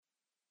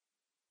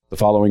The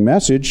following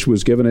message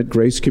was given at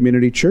Grace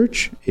Community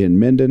Church in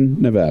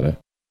Minden, Nevada.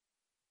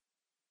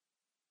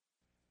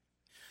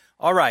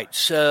 All right,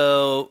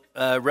 so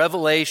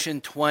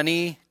Revelation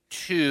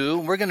 22,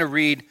 we're going to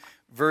read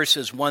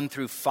verses 1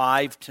 through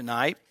 5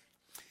 tonight,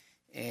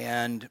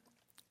 and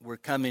we're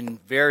coming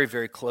very,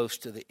 very close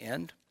to the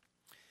end.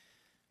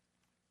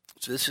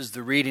 So this is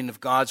the reading of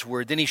God's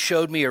Word. Then he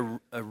showed me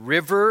a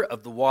river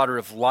of the water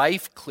of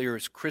life, clear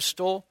as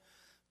crystal,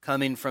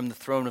 coming from the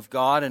throne of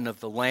God and of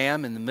the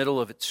Lamb in the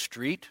middle of its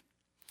street.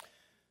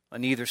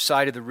 On either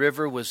side of the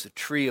river was the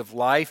tree of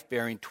life,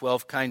 bearing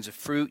 12 kinds of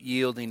fruit,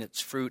 yielding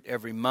its fruit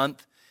every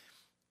month.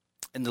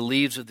 And the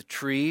leaves of the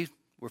tree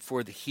were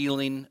for the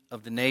healing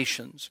of the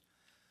nations.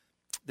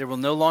 There will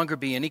no longer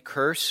be any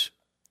curse,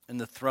 and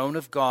the throne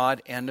of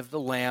God and of the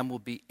Lamb will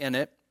be in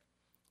it,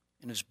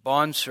 and his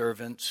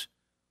bondservants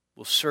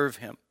will serve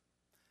him.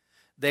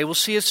 They will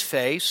see his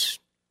face,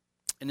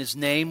 and his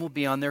name will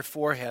be on their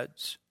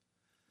foreheads.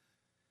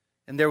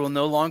 And there will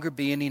no longer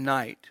be any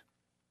night.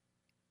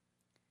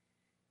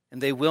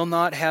 And they will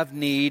not have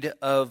need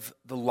of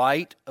the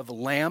light of a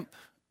lamp,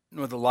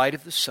 nor the light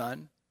of the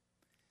sun,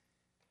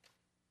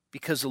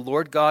 because the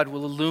Lord God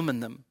will illumine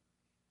them,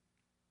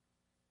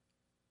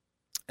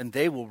 and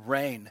they will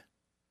reign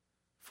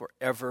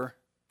forever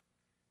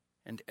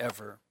and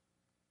ever.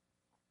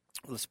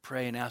 Let's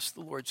pray and ask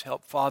the Lord's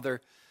help. Father,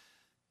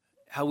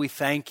 how we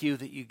thank you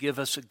that you give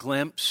us a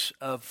glimpse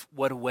of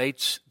what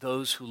awaits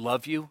those who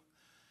love you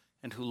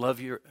and who love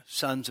your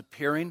Son's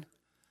appearing.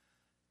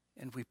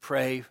 And we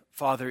pray,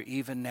 Father,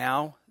 even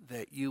now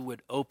that you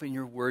would open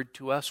your word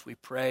to us. We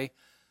pray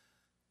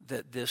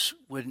that this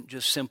wouldn't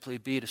just simply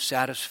be to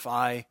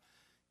satisfy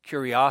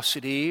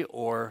curiosity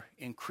or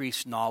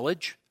increase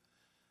knowledge,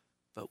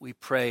 but we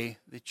pray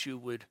that you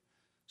would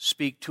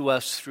speak to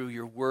us through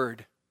your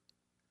word.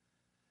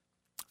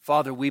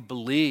 Father, we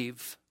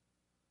believe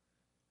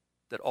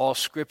that all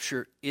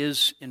Scripture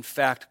is, in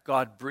fact,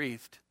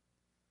 God-breathed.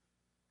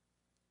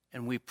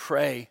 And we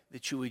pray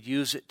that you would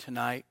use it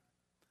tonight.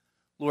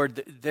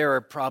 Lord, there are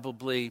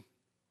probably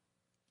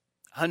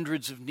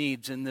hundreds of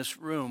needs in this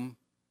room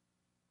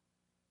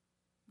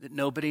that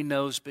nobody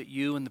knows but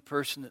you and the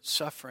person that's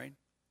suffering.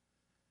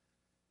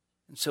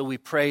 And so we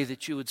pray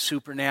that you would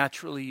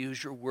supernaturally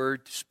use your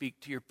word to speak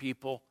to your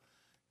people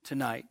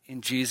tonight.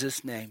 In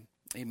Jesus' name,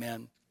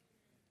 amen.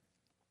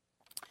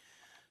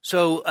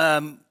 So,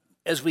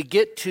 as we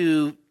get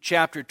to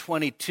chapter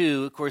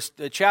 22, of course,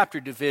 the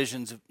chapter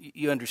divisions,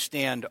 you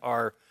understand,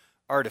 are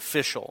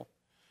artificial.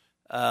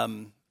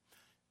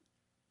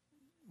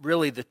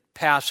 Really, the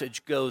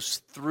passage goes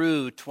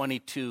through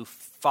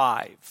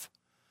 22:5.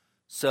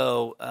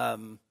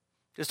 So,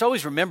 just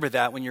always remember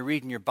that when you're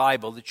reading your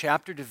Bible. The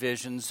chapter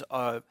divisions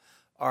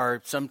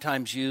are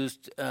sometimes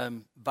used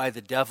by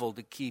the devil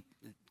to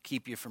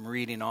keep you from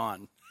reading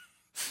on.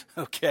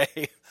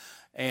 Okay?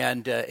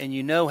 And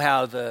you know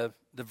how the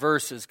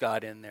verses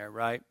got in there,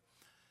 right?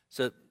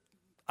 So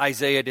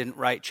Isaiah didn't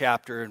write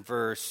chapter and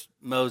verse.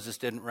 Moses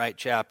didn't write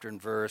chapter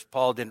and verse.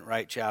 Paul didn't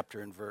write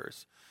chapter and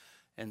verse.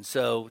 And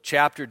so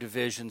chapter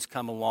divisions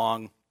come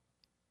along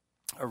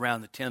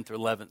around the 10th or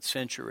 11th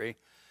century.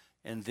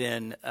 And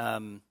then,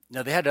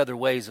 now they had other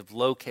ways of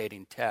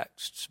locating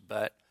texts,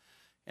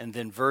 and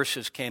then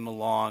verses came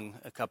along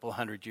a couple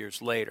hundred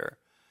years later.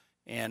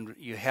 And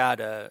you had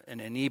an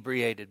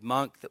inebriated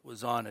monk that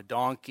was on a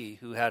donkey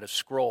who had a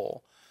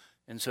scroll.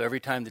 And so every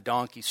time the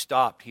donkey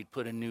stopped, he'd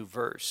put a new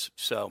verse.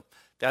 So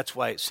that's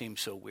why it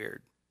seems so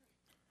weird.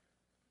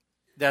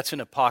 That's an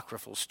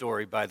apocryphal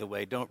story, by the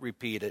way. Don't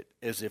repeat it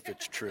as if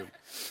it's true.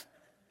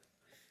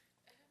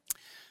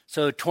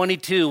 So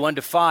 22, 1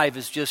 to 5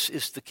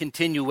 is the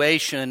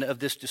continuation of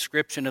this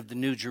description of the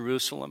New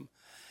Jerusalem.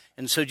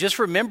 And so just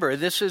remember,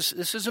 this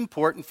is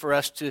important for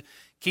us to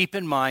keep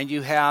in mind.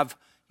 You have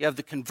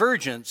the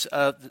convergence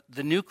of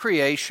the new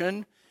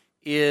creation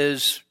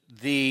is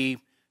the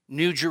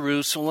New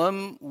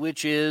Jerusalem,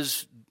 which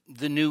is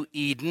the new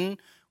Eden,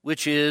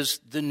 which is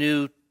the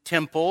new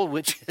temple,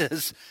 which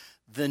is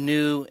the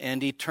new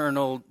and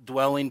eternal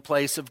dwelling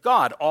place of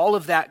God. All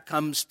of that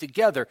comes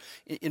together.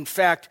 In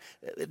fact,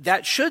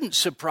 that shouldn't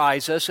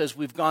surprise us as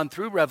we've gone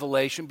through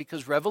Revelation,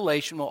 because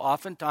Revelation will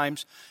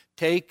oftentimes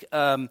take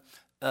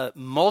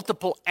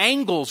multiple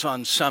angles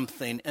on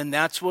something, and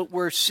that's what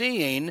we're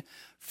seeing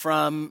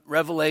from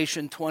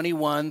Revelation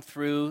 21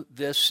 through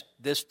this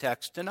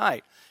text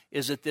tonight,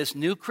 is that this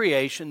new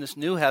creation, this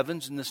new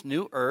heavens and this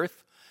new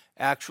earth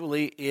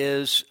actually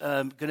is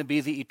going to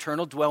be the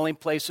eternal dwelling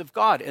place of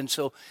God. And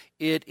so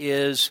it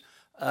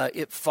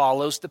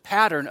follows the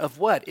pattern of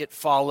what? It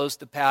follows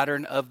the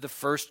pattern of the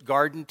first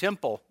garden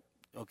temple.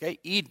 Okay,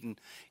 Eden.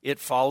 It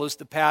follows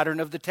the pattern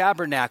of the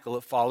tabernacle.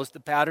 It follows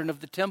the pattern of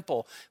the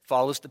temple. It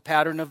follows the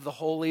pattern of the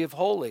Holy of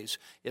Holies.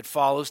 It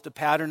follows the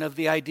pattern of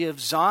the idea of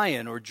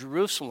Zion or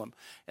Jerusalem.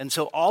 And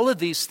so all of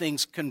these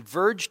things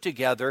converge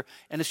together,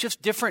 and it's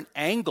just different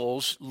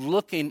angles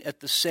looking at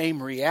the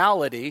same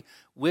reality,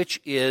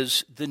 which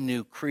is the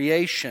new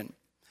creation.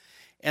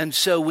 And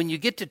so when you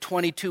get to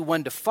 22,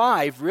 1 to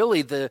 5,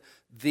 really the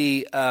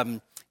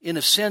in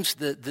a sense,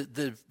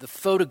 the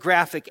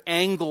photographic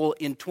angle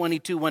in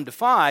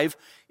 22:1-5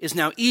 is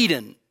now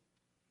Eden,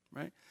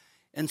 right?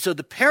 And so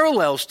the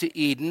parallels to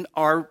Eden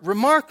are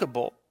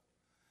remarkable.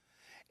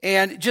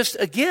 And just,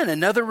 again,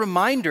 another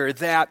reminder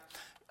that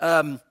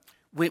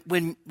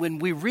when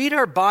we read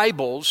our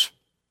Bibles,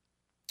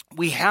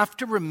 we have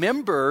to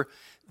remember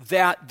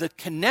that the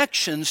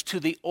connections to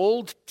the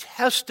Old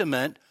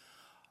Testament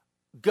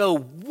go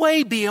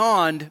way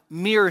beyond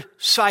mere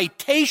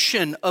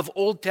citation of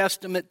Old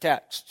Testament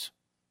texts.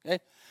 Okay?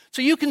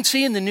 So you can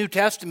see in the New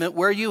Testament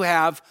where you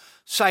have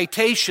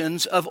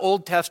citations of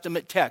Old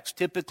Testament texts.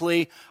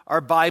 Typically,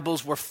 our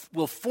Bibles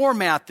will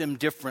format them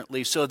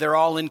differently, so they're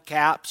all in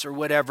caps or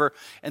whatever.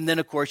 And then,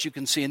 of course, you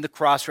can see in the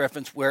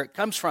cross-reference where it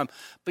comes from.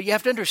 But you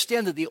have to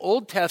understand that the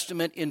Old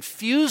Testament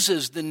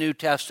infuses the New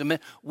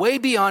Testament way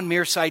beyond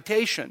mere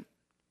citation.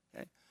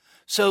 Okay?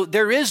 So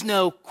there is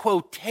no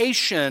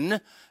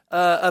quotation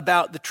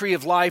about the tree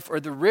of life or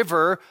the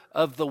river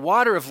of the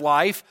water of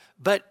life,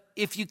 but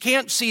if you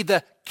can't see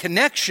the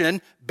connection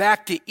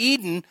back to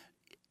Eden,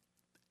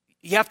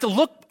 you have to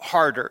look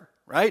harder,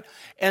 right?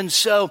 And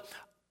so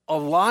a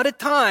lot of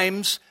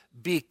times,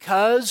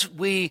 because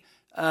we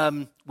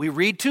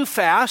read too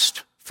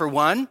fast, for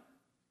one,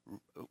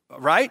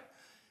 right?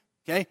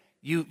 Okay,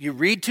 you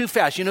read too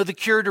fast. You know the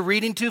cure to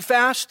reading too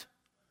fast?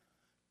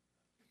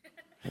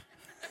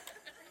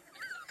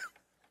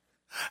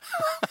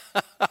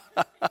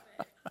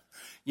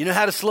 You know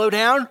how to slow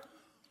down?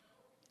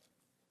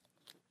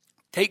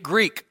 Take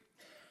Greek.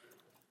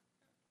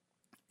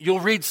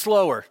 You'll read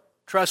slower.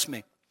 Trust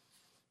me.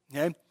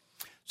 Okay?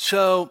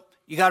 So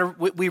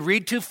we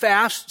read too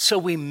fast, so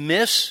we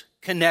miss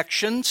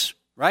connections,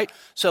 right?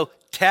 So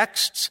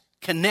texts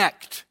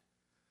connect.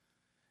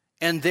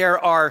 And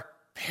there are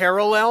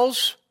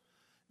parallels,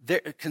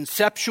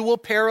 conceptual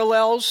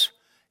parallels,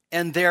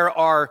 and there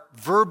are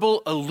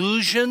verbal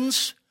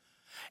allusions.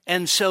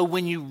 And so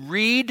when you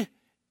read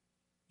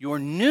your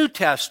New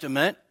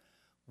Testament,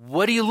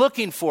 what are you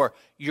looking for?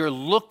 You're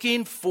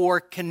looking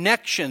for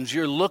connections.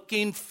 You're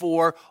looking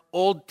for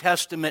Old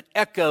Testament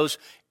echoes.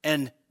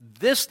 And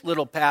this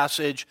little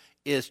passage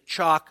is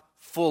chock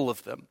full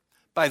of them.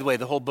 By the way,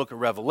 the whole book of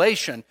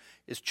Revelation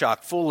is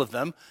chock full of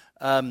them.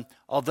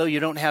 Although you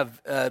don't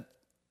have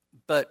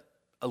but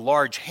a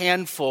large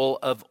handful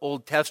of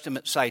Old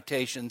Testament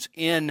citations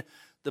in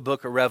the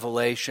book of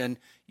Revelation,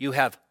 you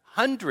have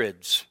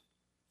hundreds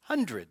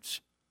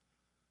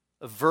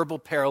of verbal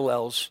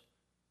parallels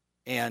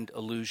and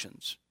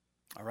allusions.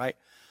 All right?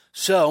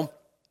 So,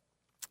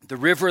 the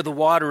river of the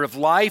water of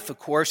life, of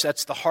course,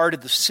 that's the heart of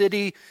the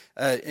city,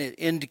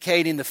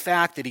 indicating the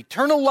fact that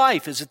eternal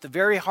life is at the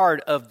very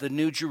heart of the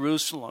New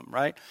Jerusalem,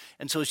 right?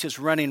 And so it's just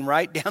running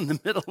right down the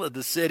middle of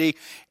the city,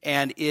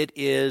 and it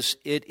is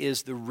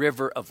the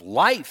river of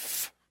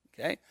life,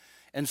 okay?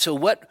 And so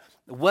what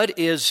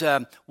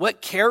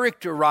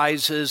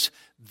characterizes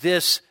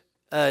this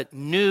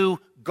new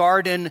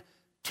garden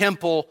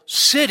temple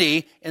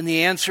city? And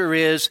the answer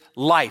is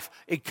life.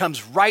 It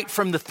comes right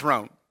from the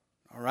throne,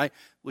 all right?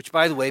 Which,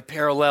 by the way,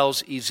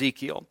 parallels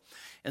Ezekiel.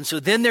 And so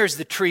then there's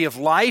the tree of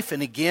life,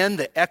 and again,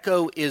 the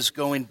echo is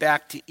going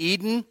back to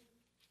Eden.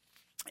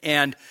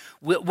 And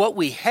what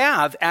we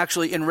have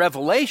actually in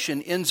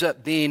Revelation ends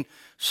up being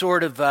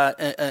sort of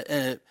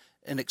an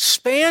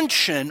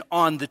expansion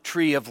on the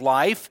tree of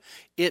life.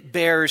 It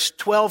bears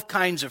 12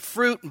 kinds of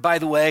fruit. And by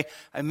the way,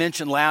 I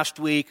mentioned last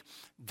week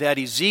that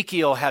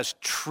Ezekiel has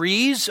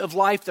trees of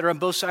life that are on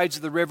both sides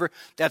of the river.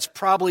 That's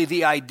probably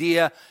the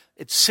idea.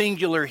 It's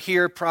singular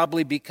here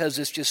probably because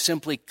it's just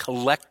simply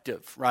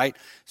collective, right?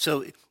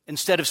 So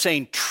instead of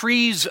saying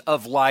trees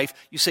of life,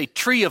 you say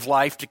tree of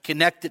life to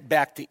connect it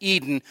back to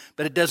Eden,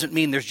 but it doesn't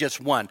mean there's just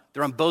one.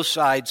 They're on both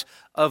sides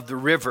of the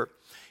river.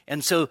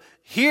 And so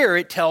here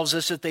it tells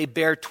us that they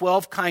bear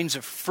 12 kinds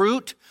of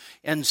fruit.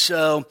 And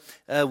so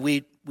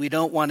we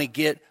don't want to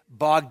get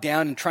bogged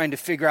down in trying to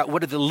figure out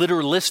what are the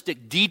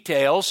literalistic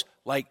details,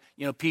 like,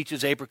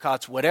 peaches,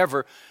 apricots,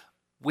 whatever.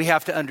 We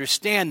have to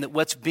understand that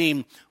what's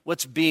being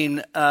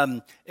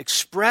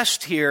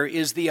expressed here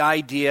is the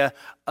idea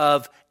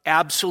of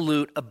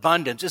absolute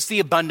abundance. It's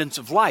the abundance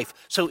of life.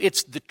 So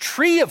it's the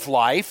tree of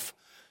life.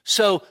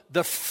 So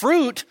the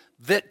fruit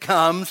that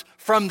comes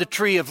from the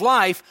tree of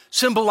life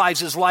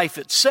symbolizes life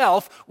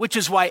itself, which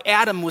is why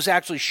Adam was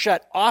actually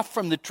shut off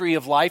from the tree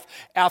of life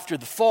after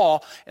the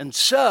fall. And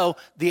so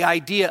the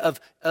idea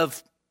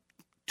of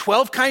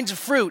 12 kinds of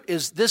fruit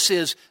is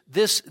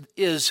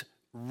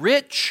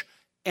rich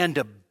and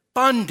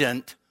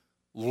abundant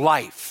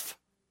life,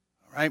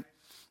 all right?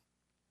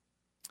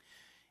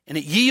 And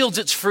it yields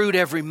its fruit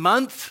every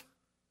month.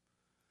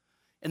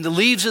 And the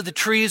leaves of the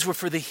trees were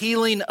for the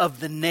healing of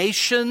the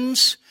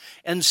nations.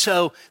 And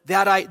so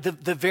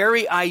the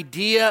very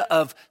idea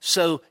of,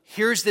 so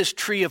here's this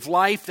tree of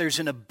life, there's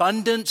an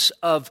abundance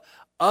of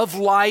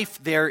life,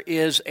 there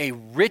is a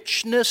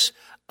richness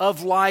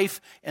of life,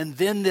 and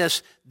then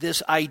this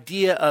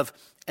idea of,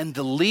 and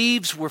the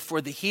leaves were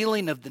for the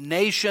healing of the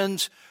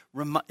nations.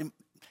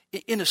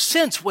 In a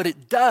sense, what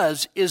it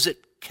does is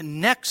it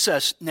connects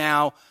us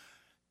now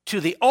to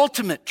the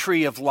ultimate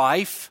tree of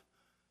life,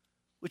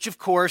 which of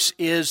course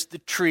is the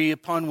tree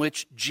upon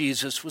which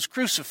Jesus was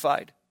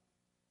crucified.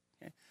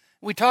 Okay?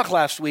 We talked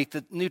last week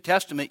that the New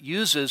Testament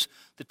uses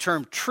the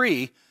term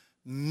tree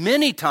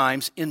many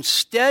times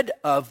instead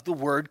of the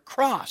word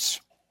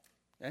cross.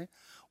 Okay?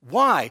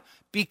 Why?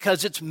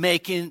 Because it's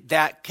making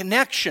that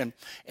connection.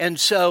 And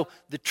so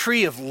the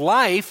tree of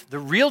life, the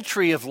real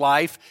tree of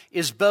life,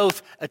 is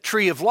both a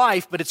tree of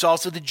life, but it's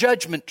also the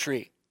judgment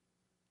tree.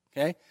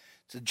 Okay?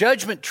 It's a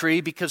judgment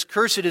tree because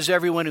cursed is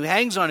everyone who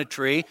hangs on a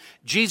tree.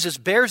 Jesus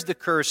bears the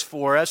curse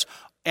for us.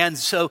 And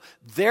so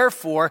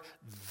therefore,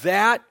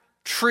 that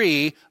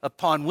tree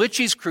upon which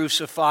he's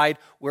crucified,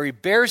 where he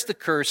bears the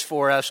curse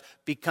for us,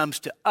 becomes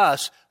to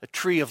us a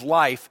tree of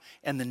life,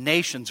 and the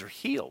nations are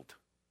healed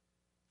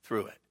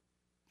through it.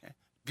 Okay?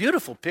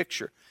 Beautiful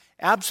picture.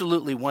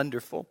 Absolutely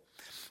wonderful.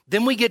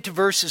 Then we get to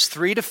verses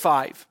 3 to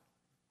 5.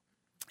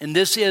 And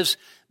this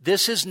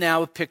is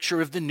now a picture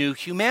of the new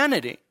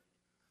humanity.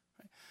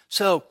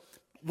 So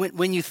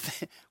when you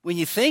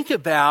think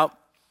about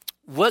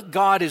what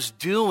God is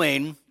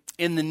doing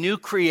in the new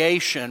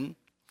creation,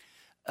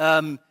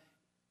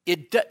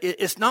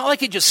 it's not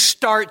like it just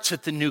starts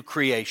at the new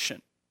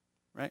creation,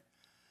 right?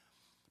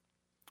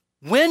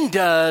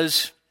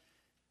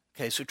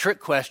 So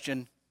trick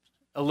question,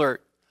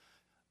 alert.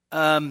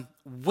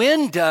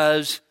 When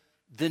does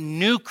the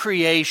new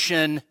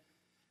creation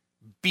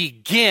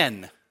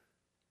begin?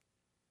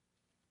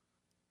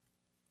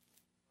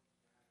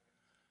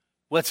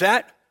 What's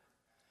that?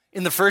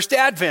 In the first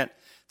advent,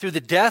 through the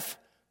death,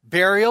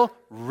 burial,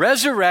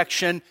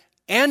 resurrection,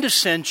 and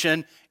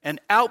ascension, and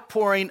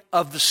outpouring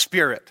of the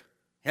Spirit.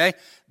 Okay?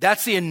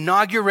 That's the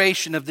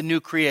inauguration of the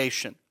new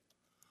creation.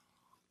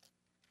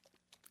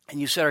 And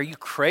you said, are you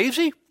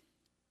crazy?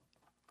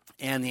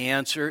 And the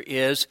answer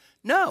is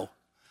no,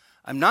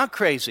 I'm not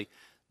crazy.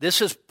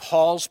 This is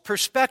Paul's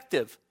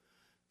perspective.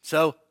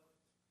 So,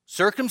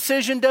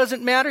 circumcision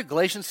doesn't matter,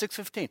 Galatians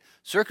 6:15.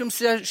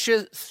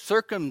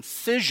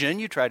 Circumcision,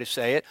 you try to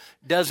say it,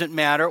 doesn't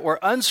matter, or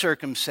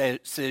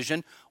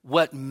uncircumcision.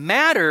 What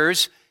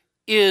matters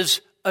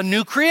is a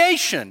new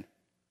creation.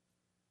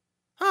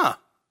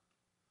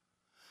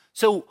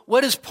 So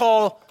what is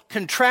Paul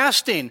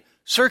contrasting?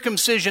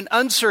 Circumcision,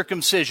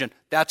 uncircumcision.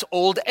 That's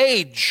old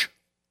age.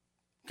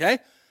 Okay?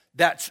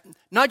 That's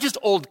not just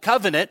old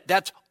covenant,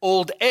 that's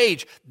old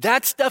age.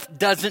 That stuff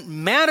doesn't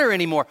matter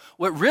anymore.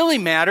 What really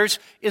matters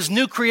is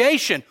new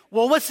creation.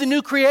 Well, what's the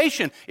new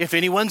creation? If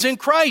anyone's in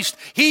Christ,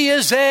 he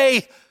is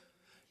a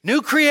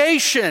new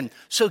creation.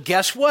 So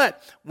guess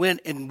what?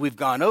 And we've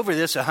gone over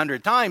this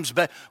 100 times,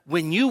 but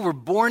when you were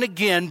born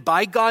again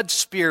by God's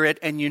Spirit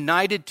and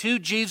united to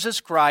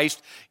Jesus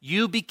Christ,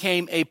 you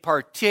became a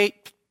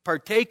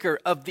partaker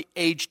of the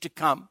age to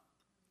come.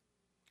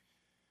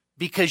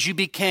 Because you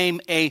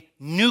became a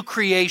new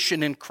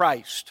creation in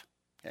Christ.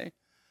 Okay?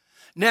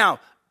 Now,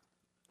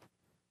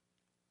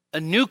 a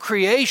new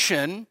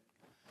creation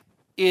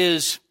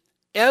is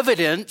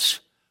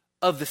evidence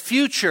of the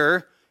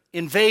future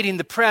invading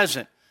the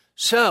present.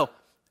 So,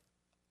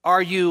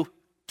 are you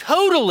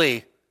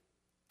totally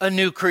a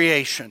new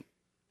creation?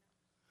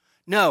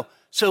 No.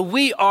 So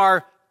we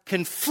are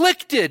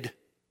conflicted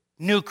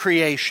new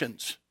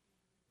creations.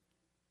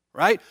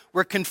 Right?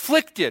 We're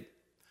conflicted.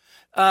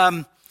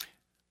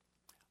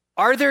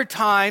 Are there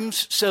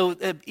times,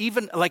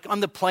 even like on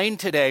the plane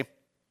today,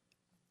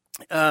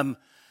 I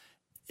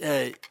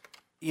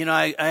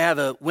have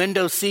a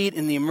window seat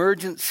in the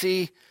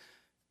emergency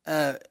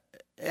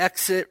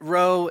exit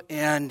row,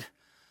 and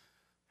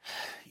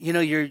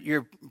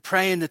you're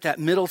praying that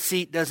middle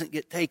seat doesn't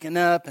get taken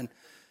up,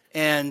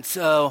 and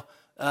so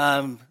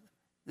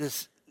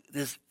this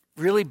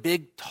really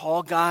big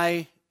tall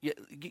guy, you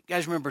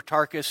guys remember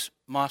Tarkus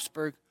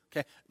Mossberg?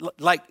 Okay,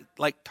 like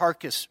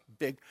Tarkus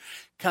big,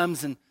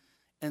 comes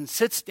and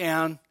sits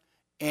down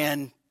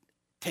and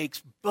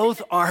takes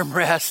both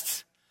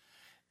armrests,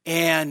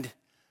 and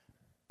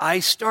I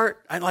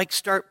start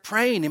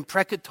praying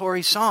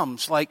imprecatory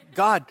psalms like,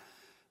 God,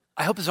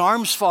 I hope his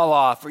arms fall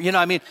off, but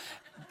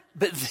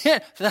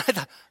then I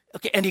thought,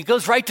 okay, and he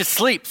goes right to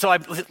sleep. So I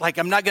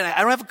don't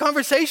have a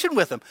conversation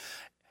with him.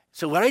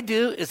 So what I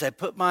do is I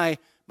put my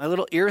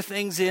little ear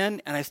things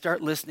in and I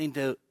start listening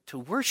to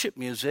worship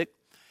music.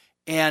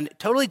 And it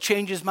totally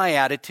changes my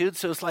attitude.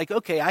 So it's like,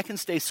 okay, I can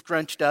stay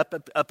scrunched up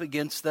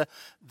against the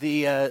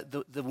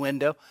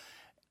window.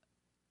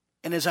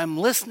 And as I'm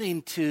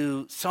listening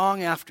to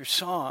song after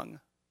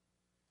song,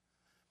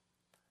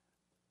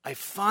 I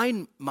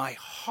find my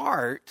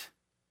heart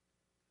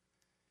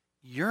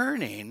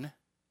yearning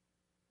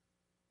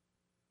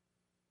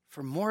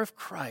for more of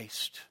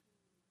Christ.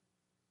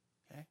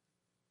 Okay?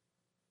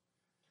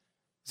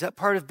 Is that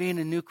part of being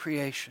a new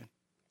creation?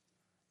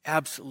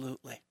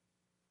 Absolutely.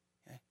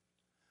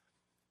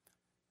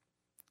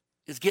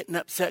 Is getting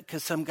upset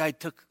because some guy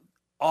took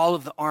all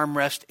of the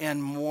armrest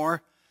and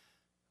more,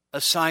 a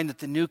sign that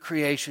the new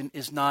creation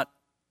is not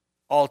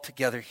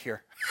altogether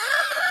here.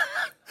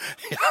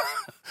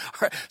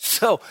 Right.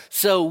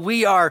 So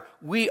we are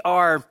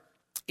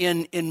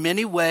in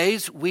many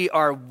ways, we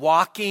are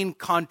walking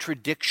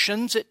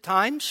contradictions at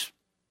times,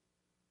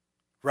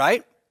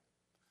 right?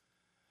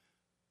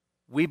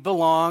 We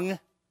belong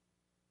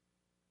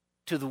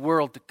to the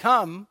world to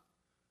come,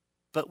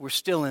 but we're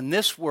still in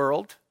this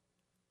world.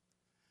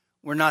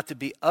 We're not to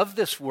be of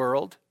this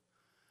world,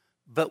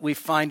 but we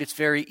find it's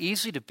very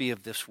easy to be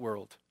of this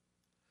world.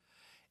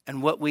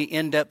 And what we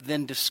end up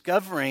then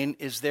discovering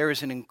is there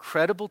is an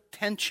incredible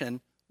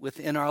tension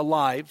within our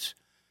lives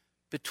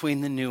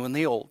between the new and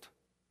the old.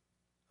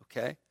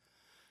 Okay?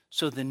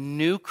 So the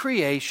new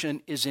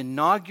creation is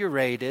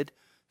inaugurated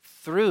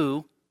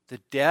through the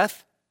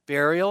death,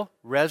 burial,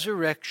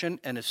 resurrection,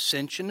 and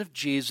ascension of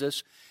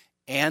Jesus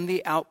and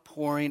the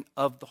outpouring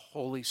of the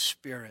Holy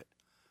Spirit.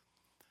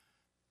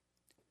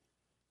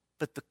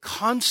 But the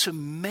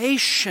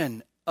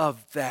consummation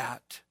of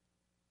that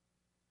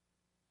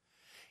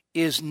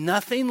is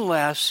nothing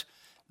less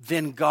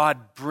than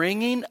God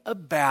bringing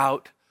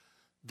about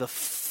the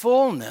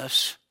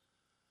fullness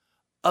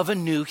of a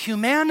new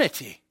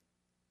humanity.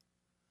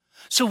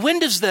 So when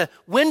does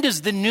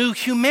the new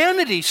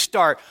humanity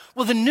start?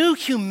 Well, the new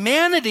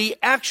humanity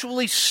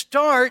actually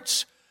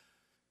starts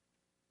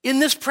in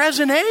this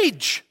present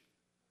age.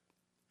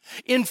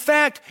 In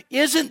fact,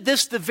 isn't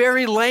this the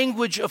very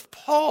language of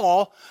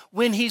Paul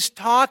when he's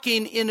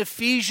talking in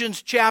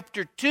Ephesians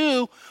chapter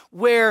 2,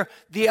 where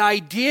the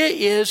idea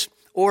is,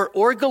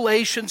 or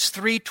Galatians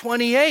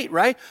 3:28,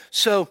 right?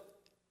 So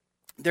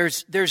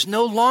there's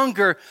no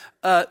longer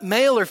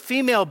male or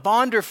female,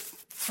 bond or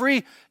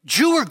free,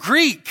 Jew or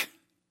Greek.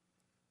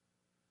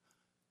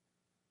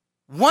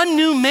 One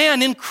new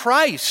man in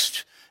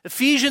Christ.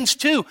 Ephesians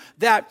 2,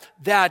 that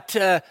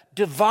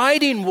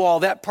dividing wall,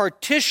 that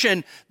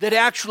partition that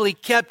actually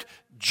kept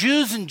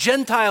Jews and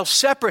Gentiles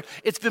separate,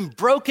 it's been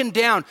broken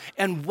down.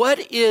 And what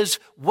is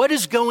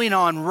going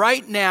on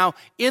right now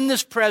in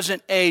this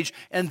present age?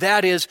 And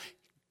that is,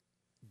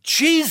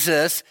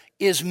 Jesus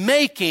is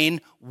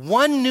making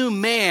one new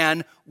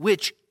man,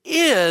 which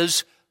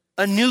is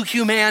a new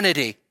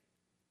humanity.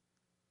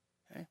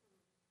 Okay?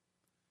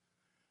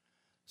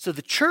 So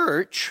the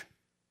church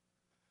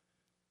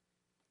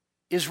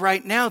is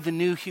right now the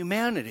new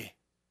humanity.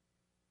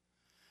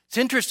 It's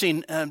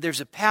interesting,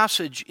 there's a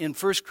passage in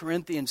 1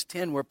 Corinthians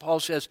 10 where Paul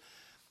says,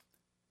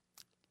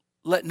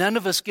 let none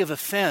of us give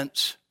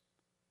offense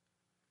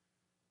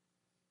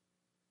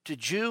to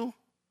Jew,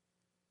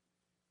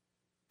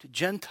 to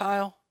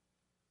Gentile,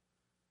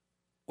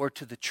 or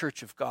to the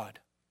church of God.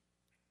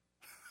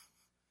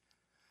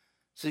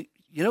 So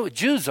you know what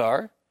Jews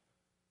are,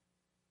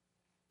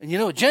 and you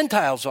know what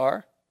Gentiles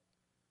are,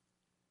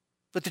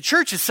 but the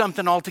church is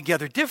something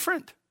altogether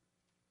different.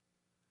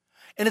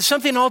 And it's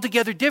something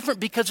altogether different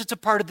because it's a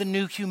part of the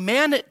new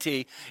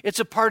humanity. It's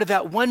a part of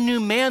that one new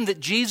man that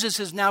Jesus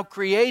is now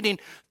creating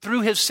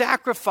through his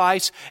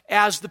sacrifice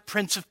as the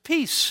Prince of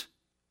Peace.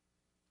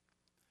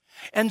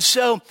 And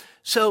so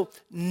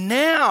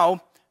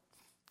now,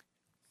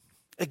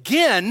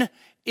 again,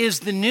 is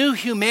the new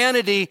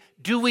humanity,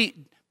 do we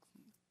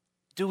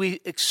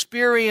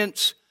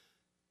experience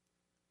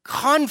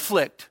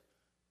conflict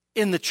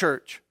in the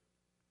church?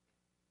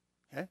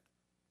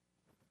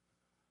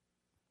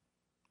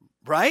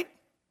 Right?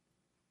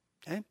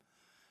 Okay.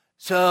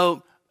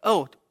 So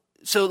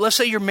let's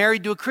say you're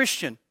married to a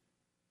Christian.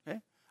 Okay.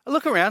 I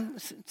look around.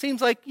 It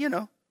seems like,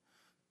 a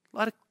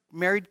lot of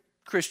married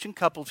Christian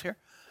couples here.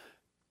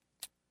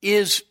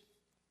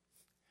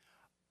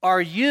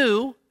 Are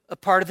you a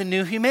part of the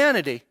new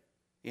humanity?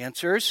 The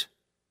answer is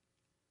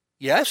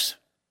yes.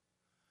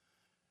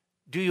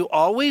 Do you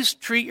always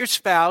treat your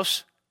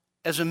spouse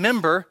as a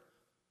member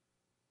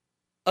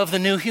of the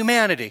new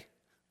humanity?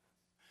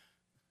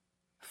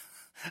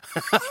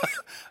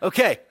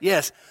 Okay,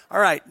 yes.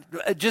 All right.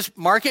 Just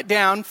mark it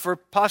down for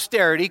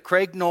posterity.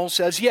 Craig Knoll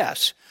says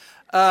yes.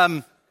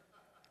 Now,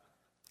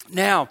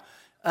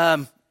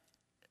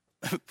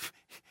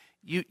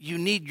 you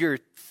need your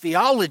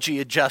theology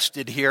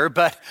adjusted here,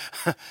 but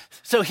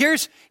so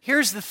here's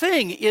the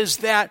thing, is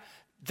that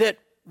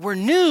we're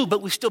new,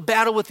 but we still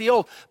battle with the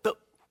old. But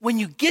when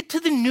you get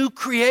to the new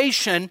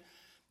creation,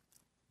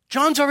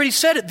 John's already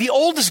said it, the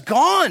old is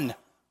gone.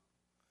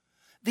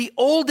 The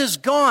old is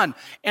gone.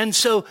 And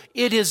so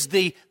it is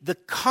the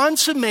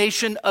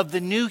consummation of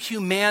the new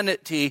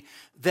humanity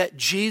that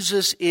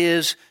Jesus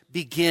is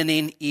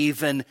beginning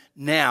even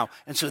now.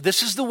 And so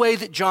this is the way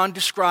that John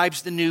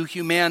describes the new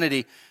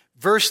humanity.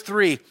 Verse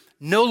 3,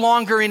 no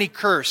longer any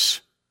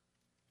curse.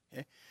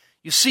 Okay?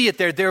 You see it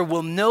there. There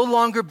will no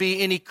longer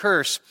be any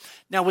curse.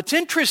 Now what's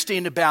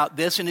interesting about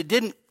this, and it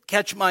didn't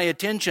catch my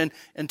attention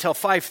until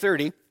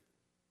 5:30,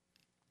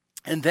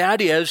 and that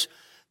is,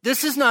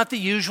 this is not the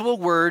usual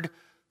word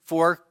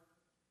for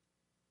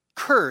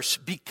curse,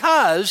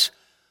 because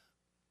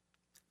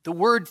the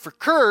word for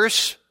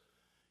curse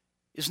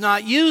is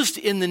not used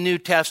in the New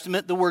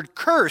Testament. The word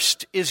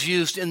cursed is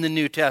used in the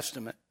New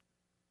Testament.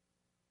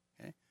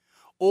 Okay?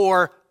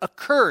 Or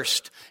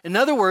accursed. In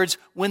other words,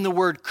 when the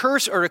word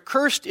curse or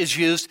accursed is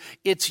used,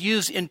 it's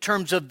used in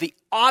terms of the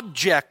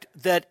object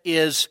that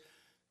is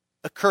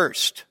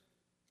accursed.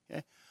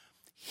 Okay?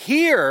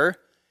 Here,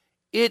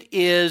 it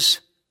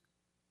is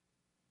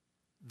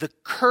the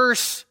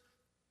curse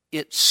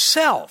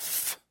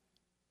itself.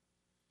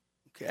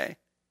 Okay?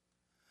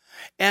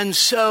 And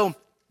so,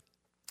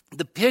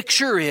 the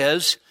picture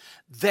is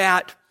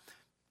that,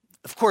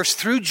 of course,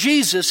 through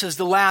Jesus as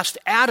the last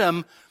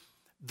Adam,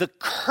 the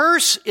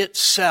curse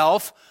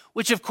itself,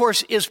 which of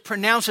course is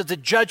pronounced as the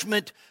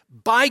judgment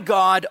by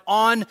God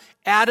on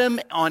Adam,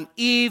 on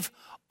Eve,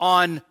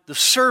 on the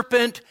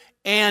serpent,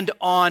 and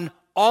on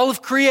all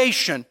of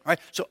creation, right?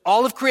 So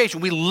all of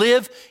creation, we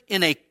live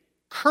in a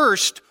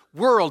cursed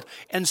world.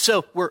 And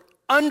so we're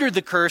under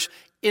the curse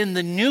in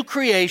the new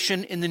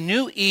creation, in the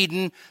new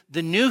Eden,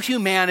 the new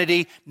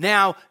humanity.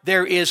 Now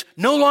there is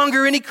no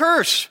longer any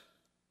curse,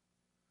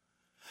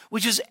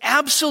 which is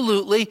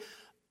absolutely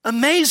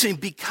amazing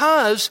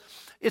because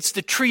it's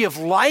the tree of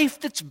life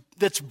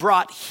that's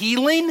brought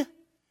healing.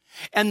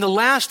 And the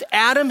last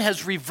Adam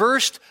has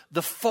reversed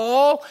the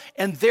fall,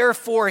 and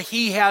therefore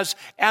he has,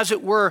 as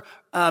it were,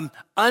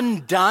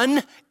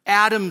 undone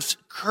Adam's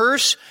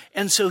curse.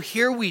 And so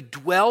here we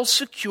dwell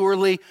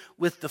securely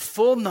with the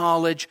full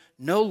knowledge,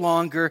 no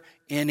longer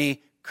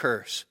any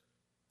curse.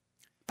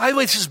 By the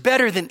way, this is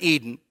better than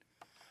Eden.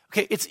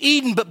 Okay, it's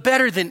Eden, but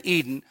better than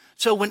Eden.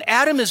 So when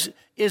Adam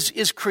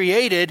is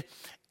created,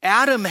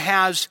 Adam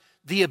has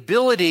the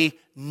ability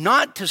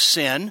not to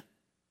sin,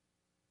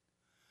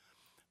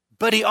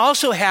 but he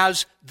also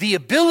has the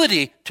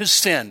ability to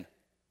sin.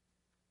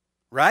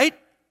 Right?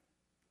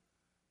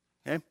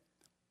 Okay.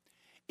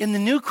 In the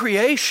new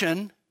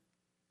creation,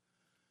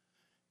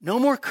 no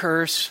more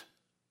curse,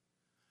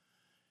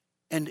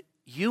 and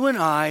you and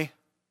I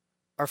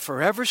are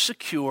forever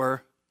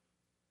secure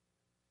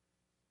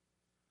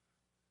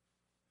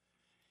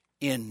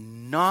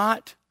in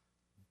not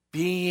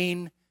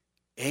being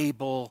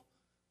able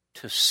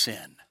to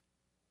sin.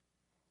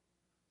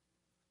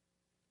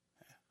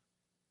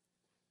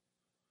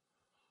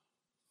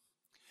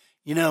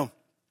 You know,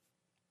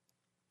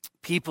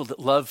 people that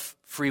love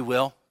free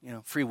will,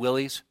 free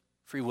willers.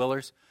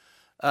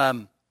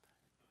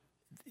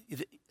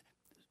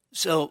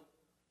 So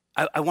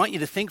I want you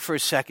to think for a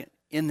second.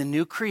 In the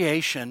new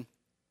creation,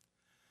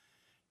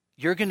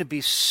 you're going to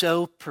be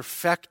so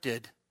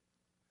perfected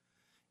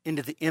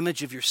into the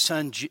image of your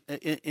Son,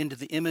 into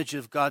the image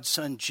of God's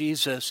Son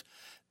Jesus,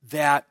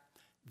 that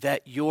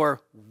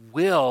your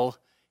will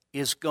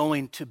is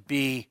going to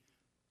be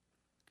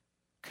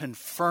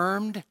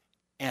confirmed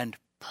and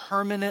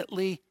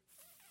permanently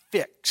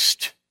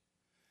fixed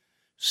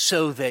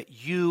so that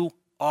you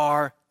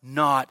are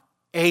not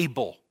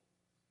able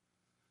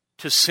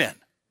to sin.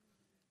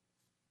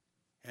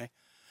 Okay?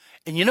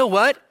 And you know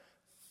what?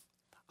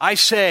 I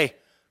say,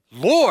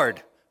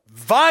 Lord,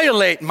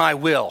 violate my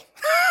will.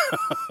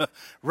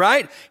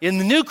 Right? In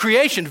the new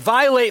creation,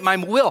 violate my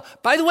will.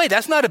 By the way,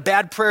 that's not a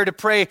bad prayer to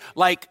pray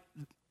like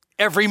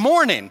every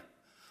morning.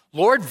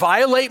 Lord,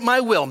 violate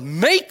my will.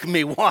 Make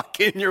me walk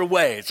in your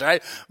ways,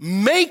 right?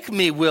 Make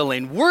me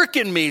willing. Work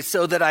in me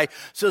so that I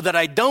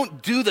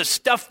don't do the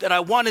stuff that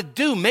I want to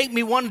do. Make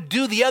me want to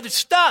do the other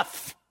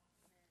stuff.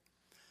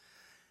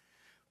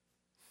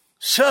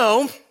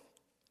 So,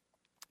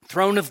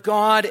 throne of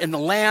God and the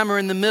Lamb are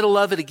in the middle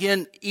of it.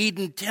 Again,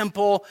 Eden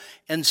temple.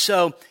 And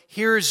so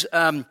here's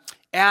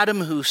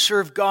Adam, who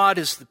served God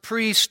as the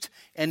priest,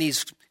 and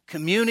he's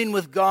communing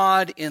with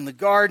God in the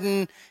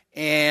garden,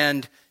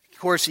 and of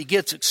course, he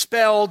gets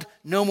expelled.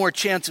 No more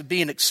chance of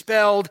being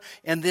expelled.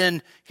 And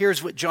then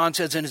here's what John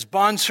says, and his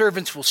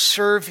bondservants will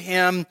serve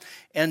him.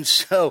 And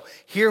so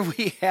here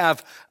we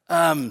have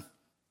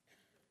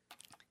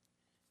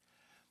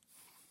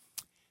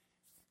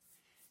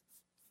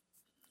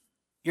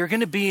you're going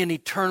to be an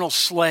eternal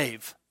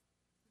slave.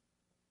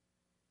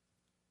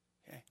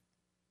 Okay.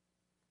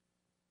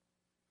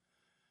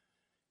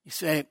 You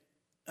say,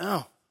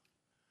 oh,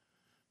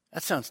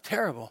 that sounds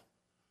terrible.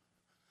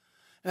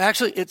 And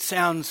actually, it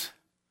sounds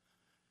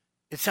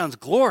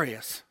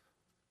glorious.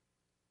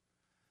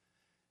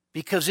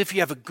 Because if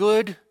you have a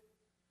good,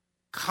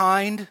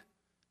 kind,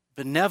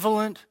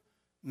 benevolent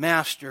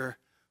master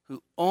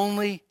who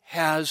only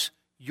has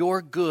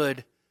your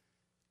good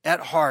at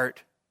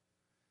heart,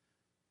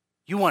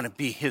 you want to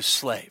be his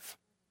slave.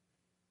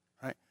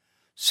 Right?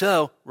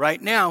 So,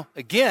 right now,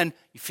 again,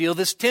 you feel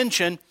this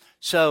tension.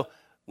 So,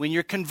 when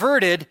you're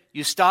converted,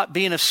 you stop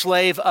being a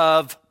slave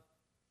of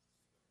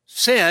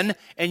sin,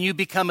 and you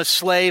become a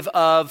slave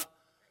of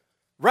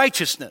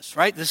righteousness,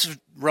 right? This is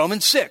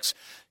Romans 6.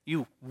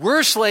 You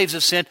were slaves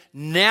of sin,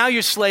 now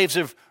you're slaves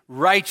of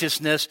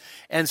righteousness.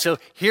 And so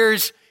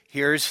here's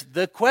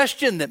the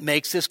question that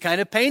makes this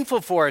kind of painful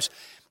for us.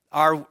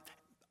 Are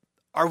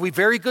we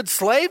very good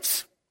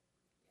slaves?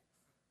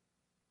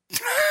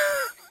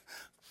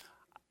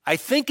 I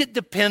think it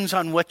depends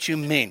on what you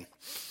mean.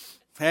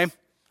 Okay?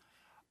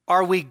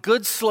 Are we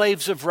good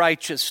slaves of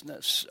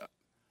righteousness?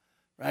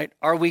 Right?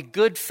 Are we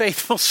good,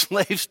 faithful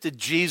slaves to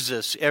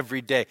Jesus every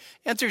day?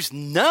 Answer's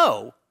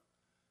no.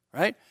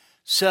 Right?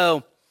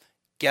 So,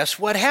 guess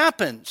what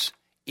happens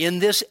in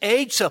this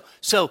age?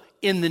 So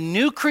in the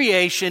new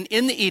creation,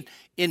 in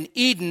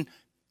Eden,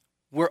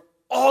 we're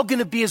all going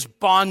to be his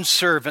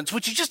bondservants,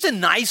 which is just a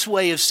nice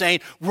way of saying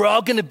we're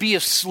all going to be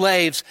his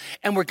slaves.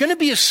 And we're going to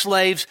be his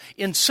slaves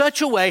in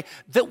such a way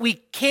that we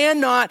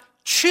cannot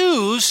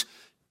choose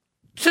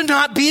to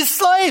not be his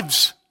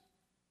slaves.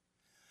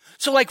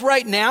 So like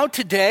right now,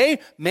 today,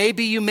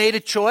 maybe you made a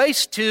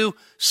choice to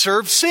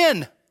serve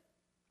sin.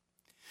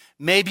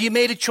 Maybe you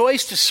made a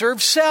choice to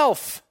serve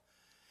self.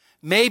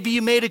 Maybe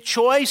you made a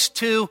choice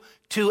to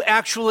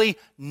actually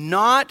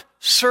not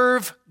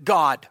serve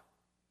God.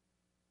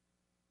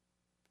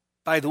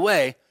 By the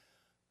way,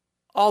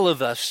 all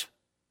of us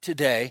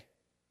today,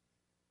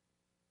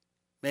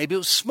 maybe it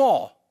was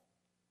small,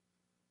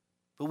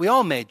 but we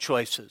all made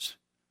choices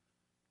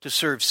to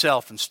serve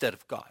self instead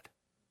of God.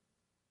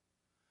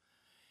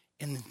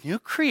 In the new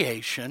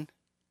creation,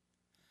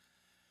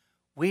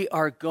 we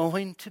are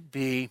going to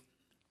be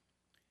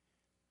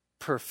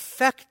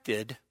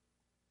perfected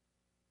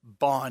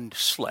bond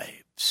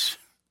slaves.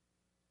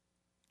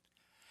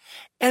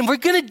 And we're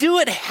going to do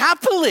it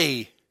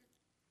happily.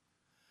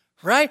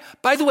 Right?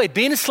 By the way,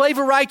 being a slave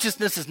of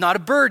righteousness is not a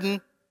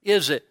burden,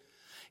 is it?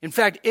 In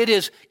fact,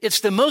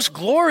 it's the most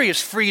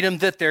glorious freedom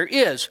that there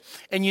is.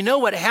 And you know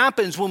what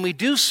happens when we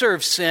do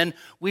serve sin?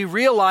 We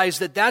realize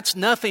that that's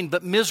nothing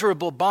but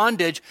miserable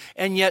bondage,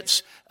 and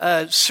yet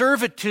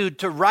servitude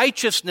to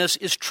righteousness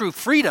is true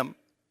freedom.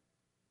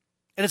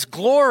 And it's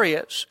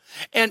glorious.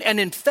 And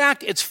in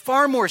fact, it's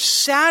far more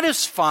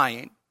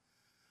satisfying.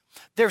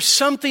 There's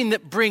something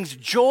that brings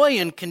joy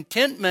and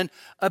contentment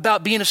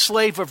about being a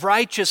slave of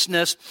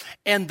righteousness.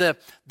 And the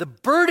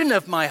burden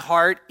of my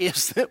heart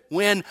is that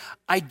when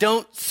I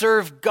don't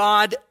serve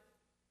God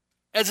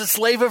as a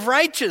slave of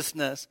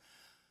righteousness.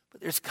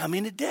 But there's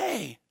coming a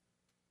day.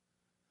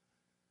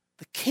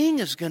 The King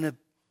is going to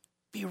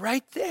be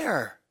right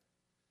there.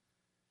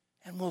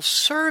 And we'll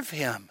serve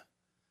him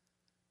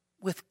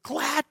with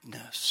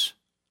gladness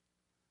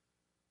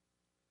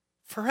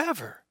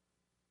forever.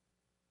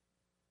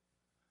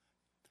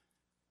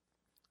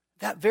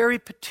 That very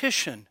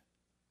petition,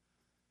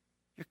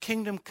 your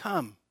kingdom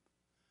come,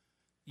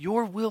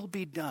 your will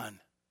be done,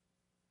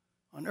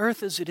 on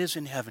earth as it is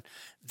in heaven.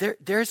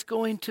 There's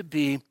going to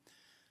be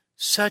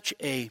such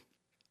a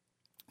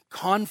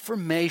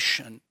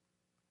conformation,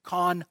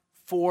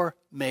 or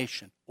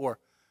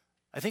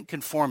I think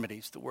conformity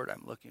is the word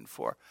I'm looking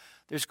for.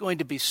 There's going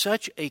to be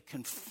such a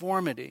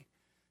conformity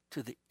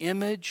to the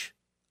image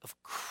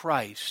of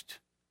Christ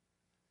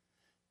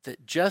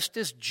that just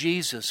as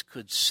Jesus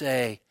could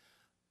say,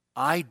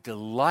 I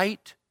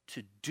delight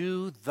to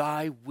do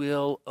thy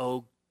will,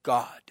 O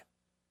God,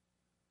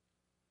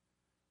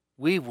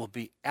 we will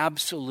be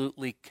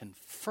absolutely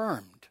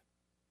confirmed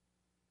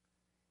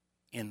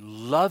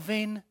in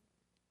loving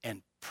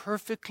and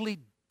perfectly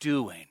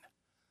doing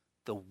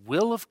the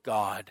will of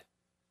God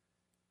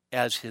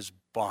as his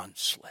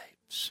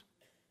bondslaves.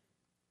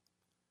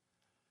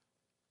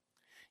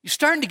 You're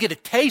starting to get a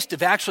taste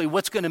of actually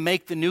what's going to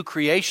make the new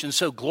creation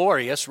so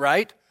glorious,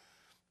 right?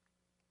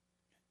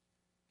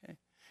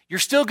 You're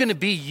still going to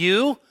be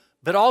you,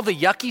 but all the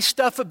yucky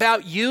stuff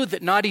about you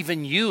that not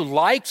even you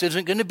likes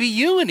isn't going to be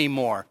you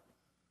anymore.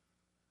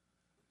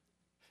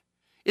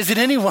 Is it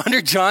any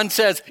wonder John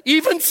says,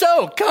 even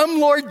so, come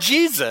Lord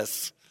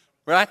Jesus,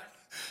 right?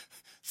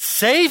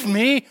 Save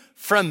me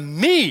from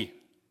me.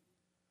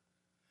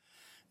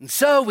 And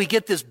so we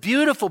get this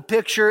beautiful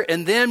picture,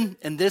 and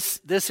this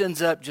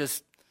ends up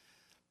just,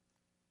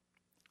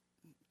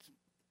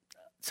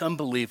 it's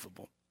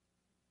unbelievable.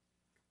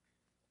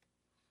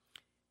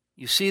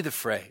 You see the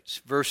phrase,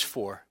 verse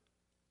 4,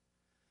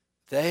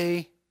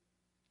 they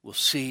will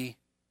see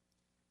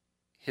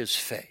his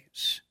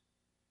face.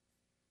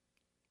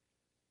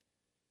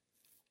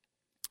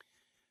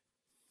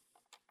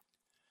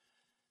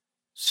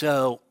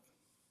 So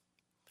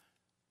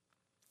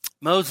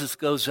Moses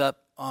goes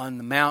up on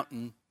the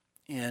mountain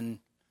in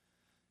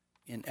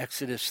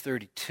Exodus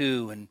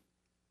 32, and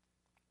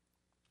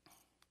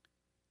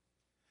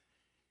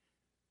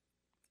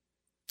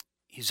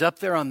he's up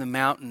there on the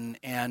mountain,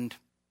 and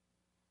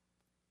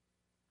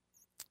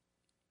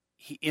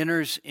he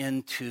enters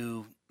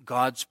into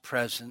God's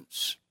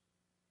presence.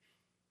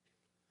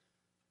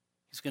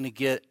 He's going to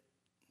get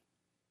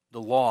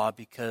the law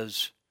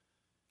because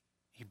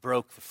he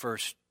broke the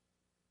first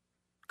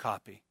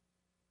copy.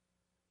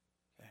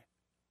 Okay.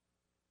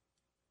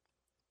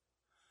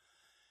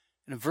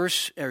 And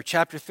in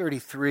chapter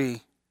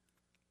 33,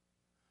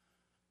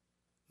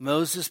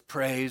 Moses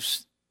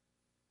prays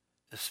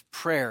this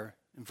prayer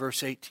in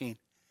verse 18.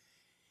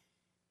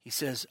 He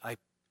says, I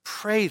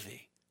pray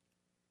thee,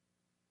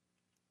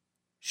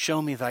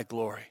 show me thy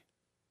glory.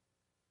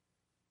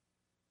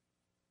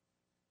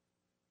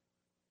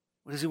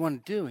 What does he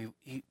want to do?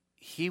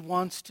 He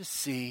wants to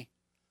see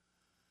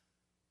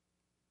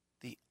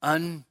the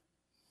unmediated,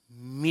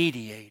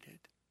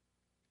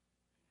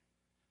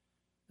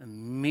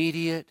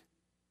 immediate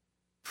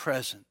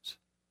presence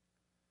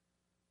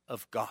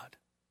of God.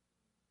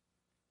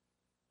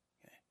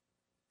 Okay.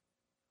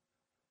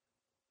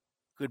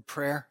 Good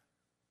prayer?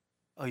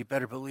 Oh, you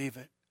better believe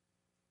it.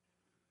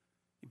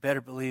 You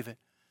better believe it.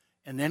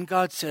 And then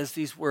God says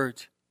these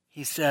words.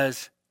 He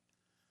says,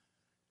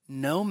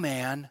 no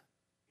man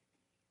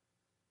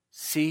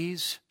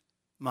sees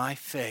my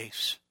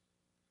face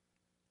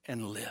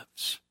and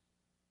lives.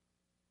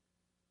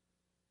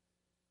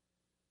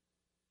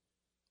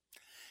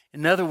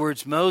 In other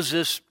words,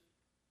 Moses,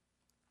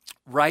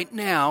 right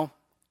now,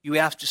 you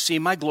ask to see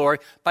my glory.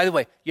 By the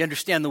way, you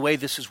understand the way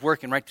this is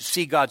working, right? To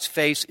see God's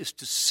face is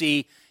to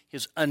see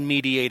his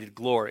unmediated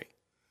glory.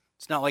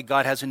 It's not like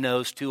God has a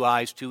nose, 2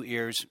 eyes, 2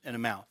 ears, and a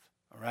mouth,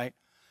 all right?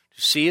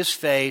 To see his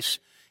face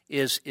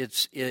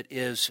it's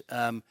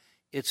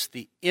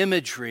the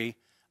imagery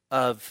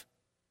of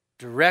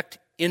direct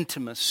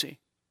intimacy.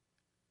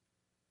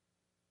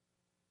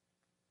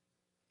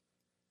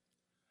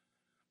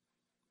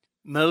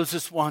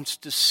 Moses wants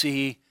to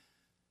see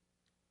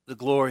the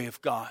glory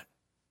of God.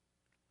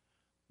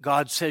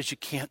 God says you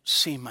can't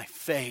see my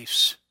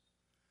face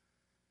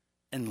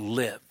and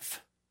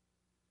live.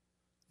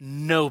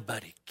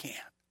 Nobody can.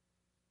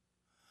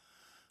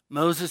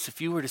 Moses, if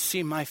you were to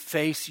see my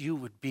face, you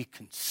would be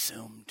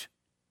consumed.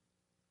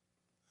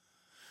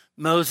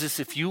 Moses,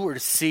 if you were to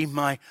see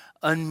my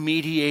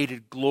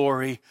unmediated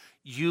glory,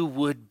 you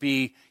would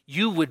be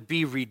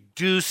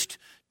reduced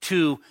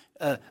to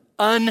an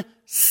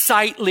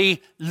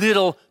unsightly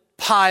little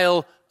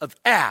pile of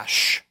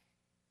ash.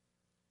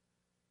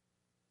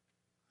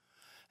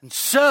 And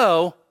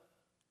so,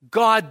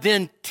 God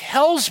then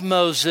tells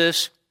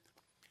Moses,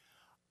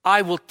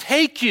 I will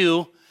take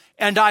you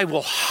and I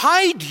will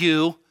hide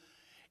you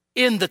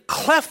in the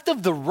cleft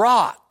of the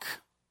rock.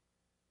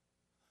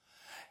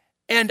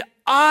 And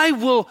I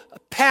will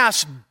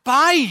pass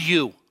by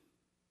you.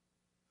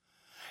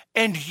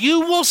 And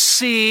you will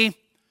see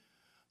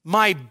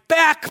my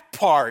back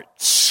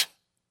parts.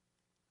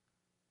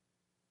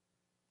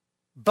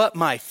 But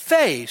my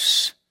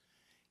face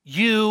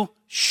you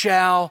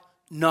shall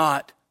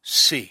not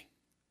see.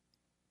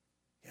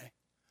 Okay?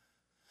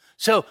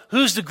 So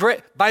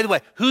by the way,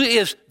 who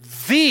is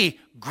the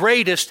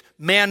greatest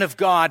man of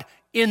God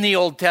in the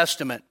Old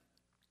Testament?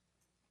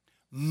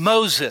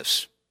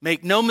 Moses.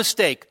 Make no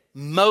mistake,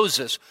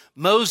 Moses.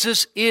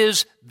 Moses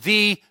is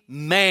the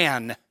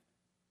man.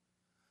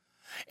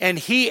 And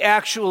he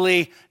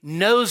actually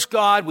knows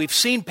God. We've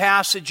seen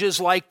passages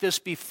like this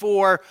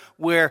before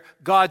where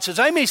God says,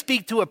 I may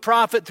speak to a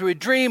prophet through a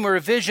dream or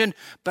a vision,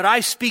 but I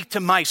speak to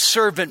my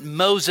servant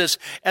Moses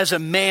as a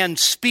man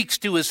speaks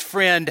to his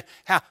friend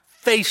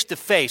face to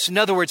face. In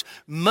other words,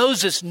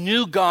 Moses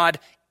knew God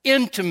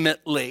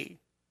intimately.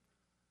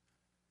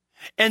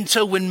 And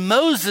so when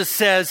Moses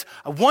says,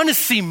 I want to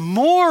see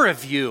more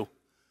of you,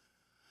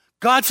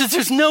 God says,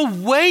 there's no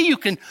way you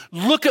can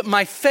look at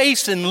my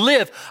face and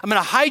live. I'm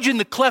going to hide you in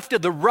the cleft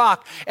of the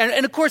rock.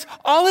 And of course,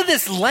 all of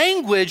this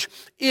language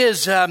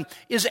is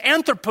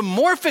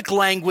anthropomorphic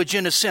language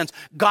in a sense.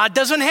 God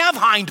doesn't have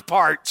hind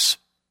parts.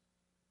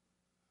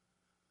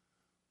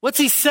 What's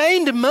he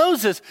saying to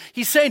Moses?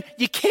 He's saying,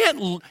 you can't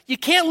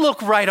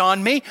look right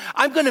on me.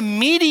 I'm going to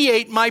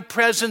mediate my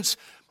presence.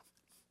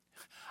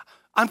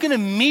 I'm going to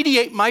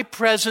mediate my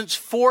presence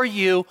for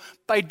you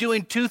by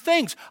doing 2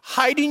 things.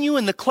 Hiding you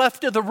in the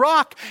cleft of the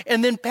rock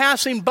and then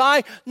passing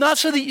by, not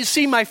so that you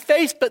see my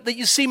face, but that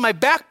you see my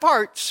back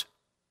parts.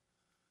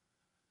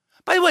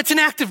 By the way, it's an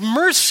act of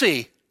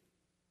mercy.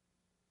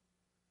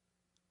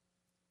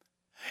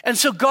 And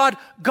so God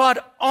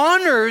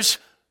honors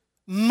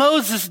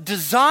Moses'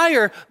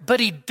 desire,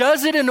 but he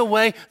does it in a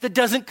way that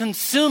doesn't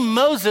consume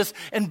Moses.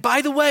 And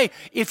by the way,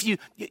 if you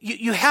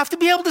have to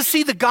be able to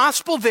see the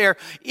gospel there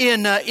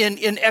in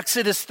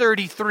Exodus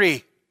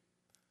 33.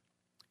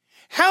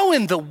 How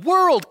in the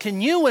world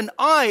can you and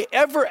I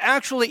ever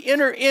actually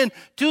enter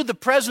into the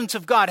presence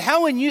of God?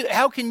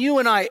 How can you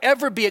and I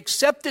ever be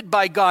accepted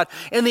by God?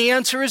 And the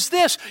answer is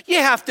this: you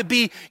have to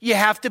be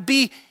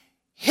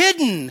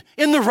hidden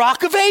in the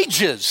rock of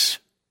ages.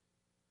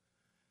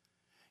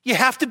 You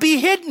have to be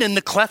hidden in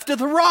the cleft of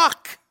the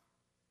rock.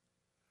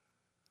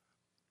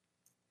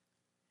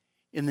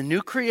 In the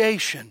new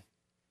creation,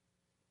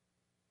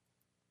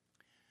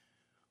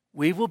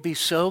 we will be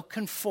so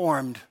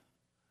conformed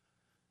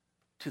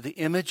to the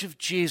image of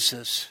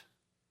Jesus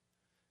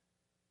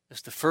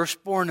as the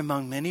firstborn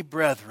among many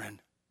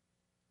brethren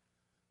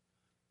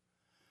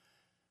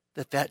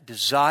that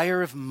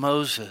desire of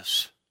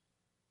Moses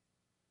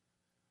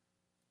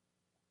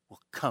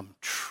will come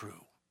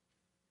true.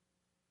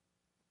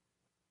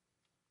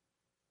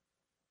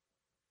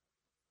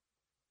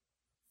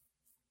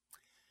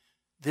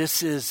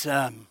 This is,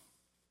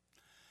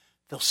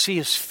 they'll see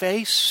his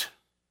face.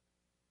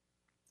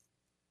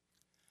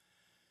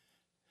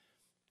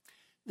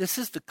 This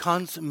is the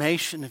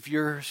consummation of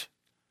yours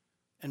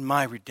and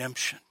my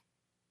redemption.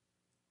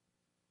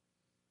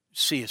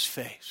 See his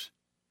face.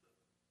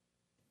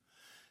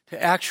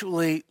 To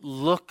actually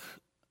look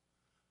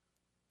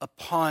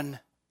upon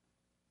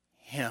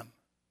him.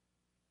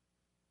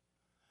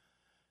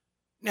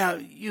 Now,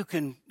 you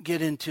can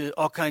get into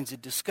all kinds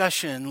of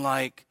discussion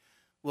like,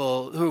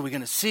 well, who are we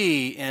going to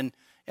see? And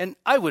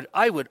I would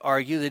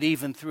argue that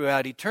even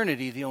throughout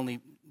eternity,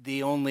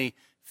 the only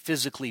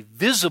physically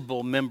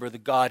visible member of the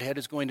Godhead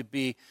is going to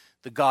be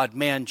the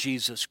God-man,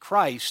 Jesus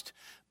Christ.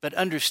 But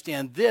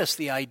understand this,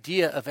 the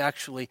idea of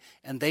actually,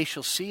 and they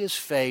shall see his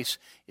face,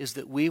 is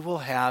that we will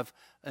have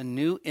a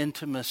new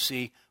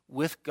intimacy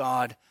with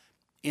God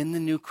in the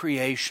new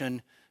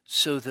creation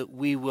so that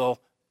we will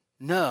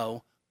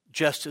know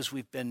just as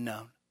we've been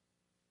known.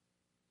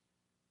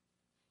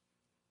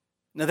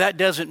 Now that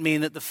doesn't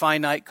mean that the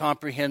finite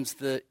comprehends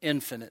the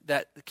infinite.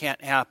 That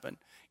can't happen.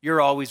 You're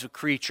always a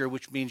creature,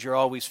 which means you're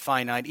always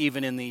finite,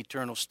 even in the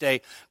eternal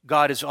state.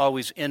 God is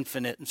always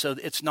infinite. And so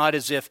it's not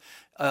as if,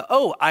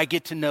 I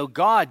get to know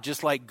God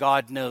just like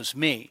God knows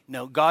me.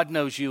 No, God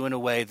knows you in a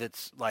way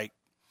that's like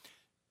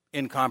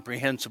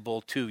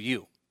incomprehensible to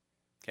you.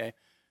 Okay?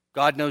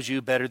 God knows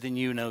you better than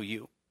you know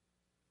you.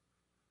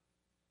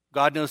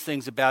 God knows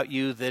things about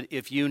you that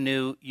if you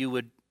knew, you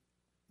would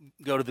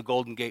go to the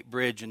Golden Gate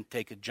Bridge and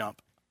take a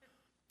jump.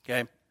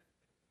 Okay?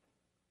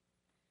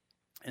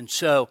 And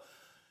so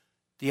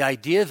the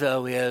idea,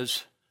 though,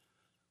 is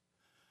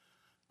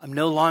I'm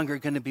no longer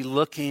going to be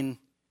looking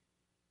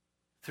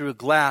through a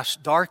glass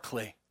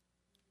darkly.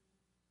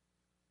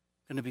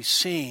 I'm going to be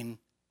seen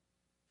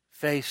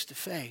face to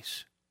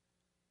face.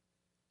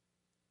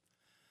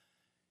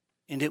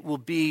 And it will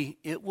be,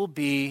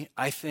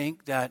 I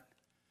think, that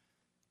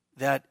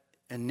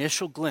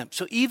initial glimpse.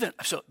 So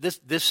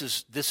this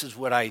is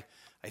what I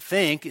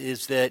think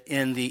is that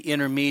in the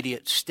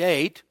intermediate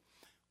state,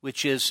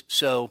 which is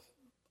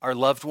our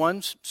loved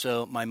ones,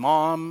 so my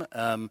mom,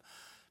 Arnie,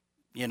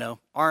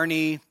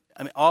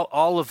 I mean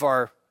all of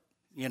our,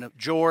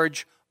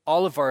 George,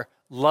 all of our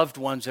loved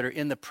ones that are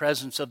in the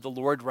presence of the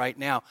Lord right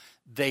now,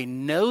 they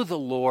know the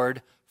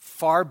Lord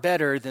far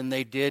better than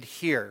they did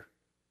here.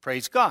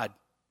 Praise God.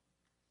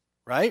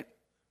 Right?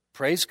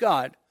 Praise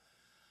God.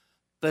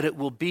 But it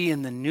will be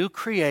in the new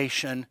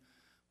creation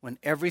when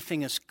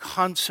everything is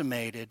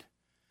consummated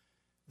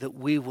that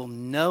we will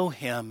know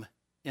him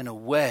in a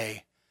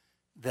way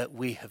that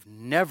we have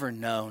never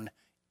known,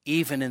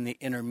 even in the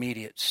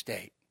intermediate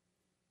state.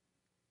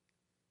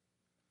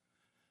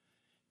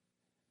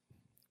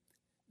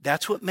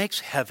 That's what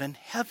makes heaven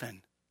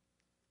heaven.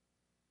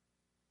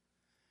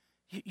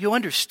 You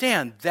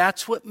understand,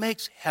 that's what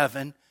makes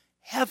heaven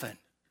heaven.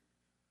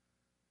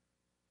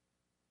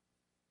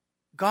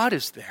 God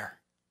is there.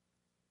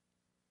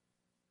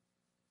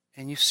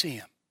 And you see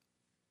him.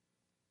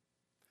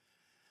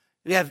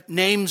 We have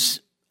names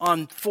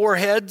on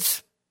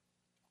foreheads.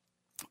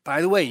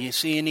 By the way, you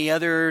see any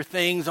other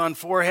things on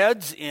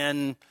foreheads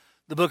in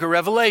the book of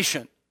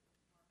Revelation?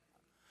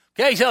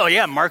 Okay, so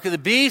yeah, mark of the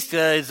beast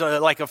is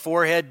like a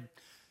forehead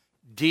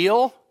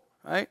deal,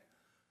 right?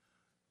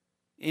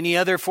 Any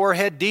other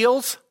forehead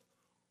deals?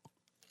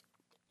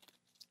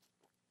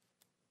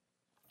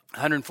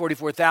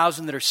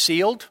 144,000 that are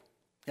sealed,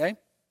 okay,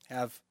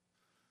 have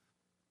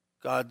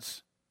God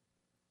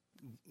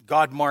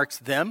marks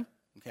them,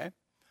 okay?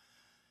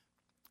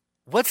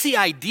 What's the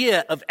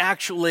idea of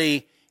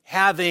actually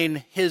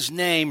having his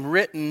name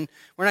written?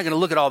 We're not going to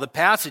look at all the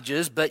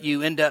passages, but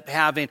you end up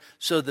having,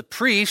 so the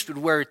priest would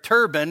wear a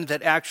turban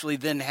that actually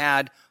then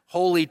had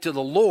holy to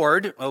the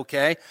Lord,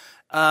 okay?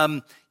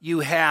 You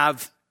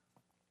have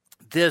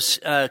this,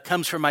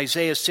 comes from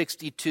Isaiah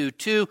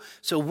 62:2.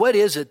 So what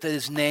is it that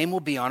his name will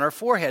be on our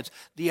foreheads?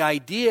 The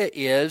idea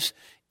is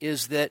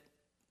that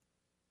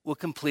we'll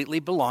completely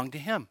belong to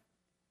him.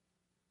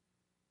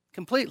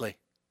 Completely.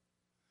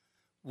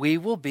 We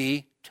will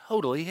be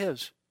totally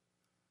his.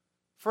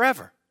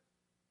 Forever.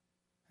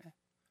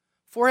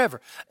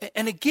 Forever.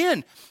 And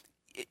again,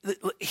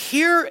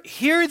 hear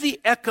the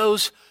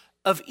echoes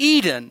of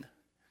Eden.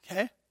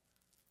 Okay?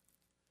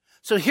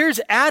 So here's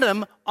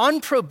Adam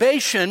on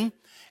probation,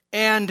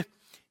 and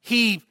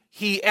he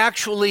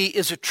actually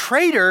is a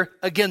traitor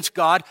against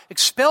God,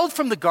 expelled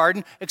from the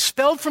garden,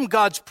 expelled from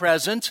God's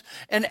presence,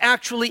 and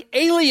actually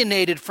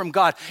alienated from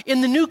God. In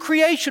the new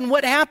creation,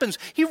 what happens?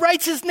 He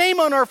writes his name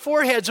on our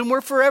foreheads, and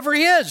we're forever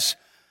his.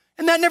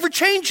 And that never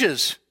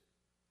changes.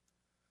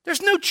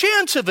 There's no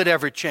chance of it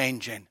ever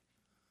changing.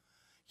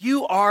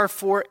 You are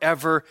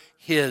forever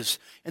his.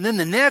 And then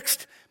the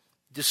next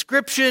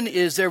description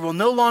is there will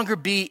no longer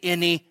be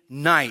any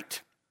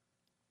night.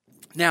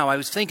 Now, I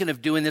was thinking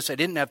of doing this. I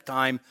didn't have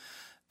time.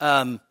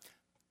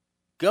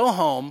 Go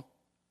home,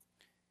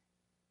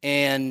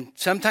 and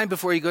sometime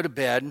before you go to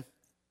bed,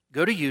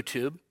 go to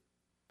YouTube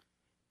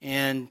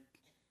and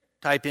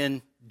type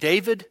in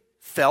David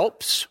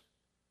Phelps,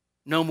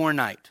 No More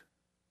Night.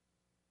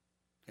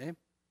 Okay?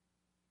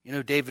 You know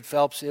who David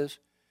Phelps is?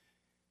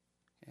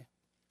 Okay.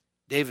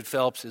 David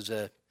Phelps is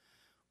a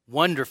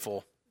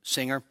wonderful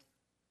singer.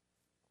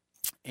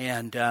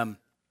 And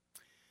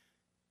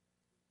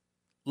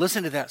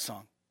listen to that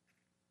song,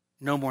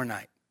 No More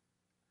Night.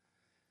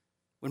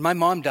 When my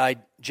mom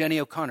died, Jenny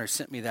O'Connor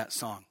sent me that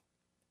song.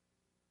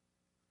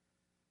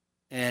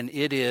 And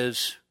it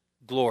is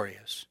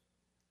glorious.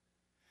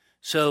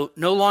 So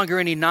no longer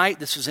any night.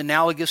 This is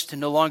analogous to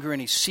no longer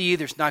any sea.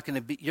 There's not going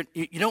to be,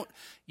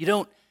 you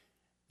don't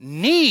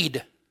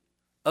need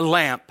a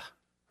lamp,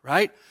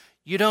 right?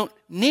 You don't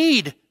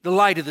need the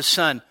light of the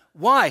sun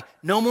Why?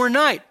 No more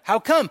night. How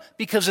come?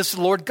 Because it's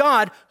the Lord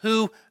God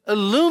who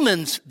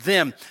illumines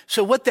them.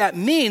 So what that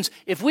means,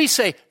 if we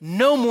say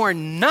no more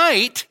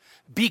night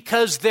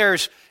because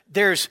there's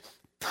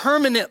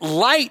permanent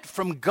light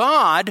from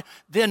God,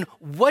 then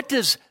what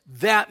does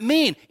that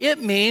mean?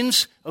 It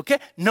means, okay,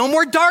 no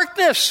more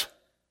darkness.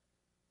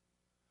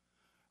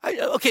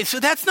 Okay,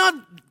 so that's not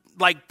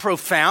like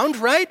profound,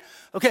 right?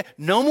 Okay,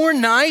 no more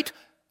night,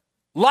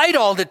 light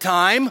all the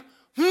time.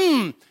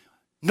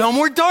 No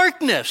more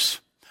darkness.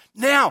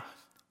 Now,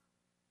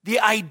 the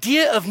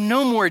idea of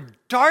no more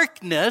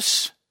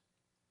darkness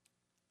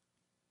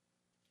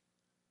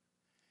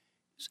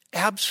is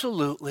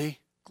absolutely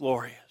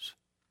glorious.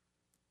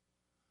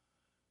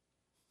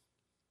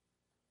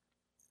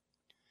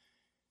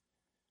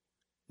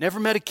 Never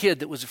met a kid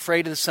that was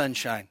afraid of the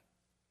sunshine.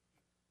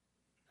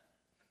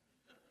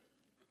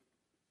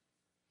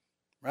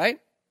 Right?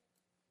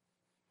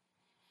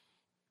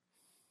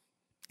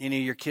 Any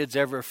of your kids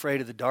ever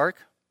afraid of the dark?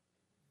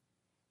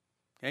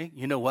 Okay,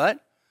 you know what?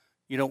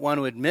 You don't want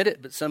to admit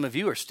it, but some of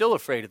you are still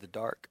afraid of the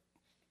dark.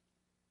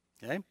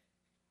 Okay?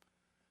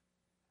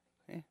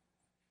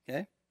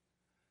 Okay?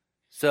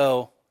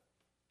 So,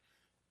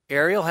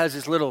 Ariel has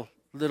his little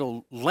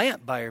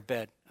lamp by her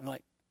bed. I'm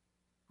like,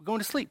 we're going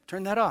to sleep.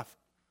 Turn that off.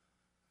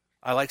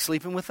 I like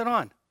sleeping with it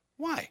on.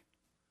 Why?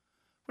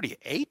 What are you,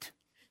 8?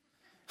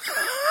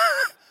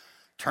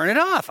 Turn it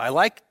off. I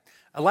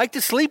like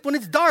to sleep when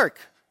it's dark.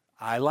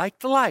 I like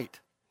the light.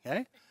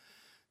 Okay?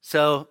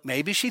 So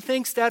maybe she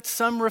thinks that's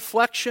some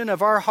reflection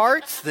of our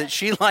hearts, that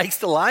she likes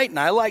the light and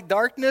I like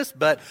darkness.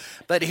 But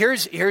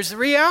here's the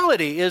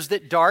reality, is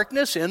that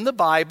darkness in the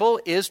Bible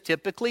is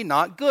typically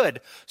not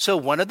good. So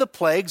one of the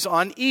plagues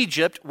on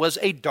Egypt was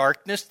a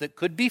darkness that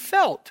could be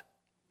felt.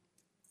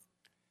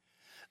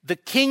 The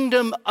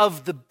kingdom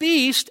of the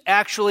beast,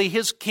 actually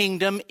his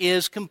kingdom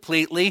is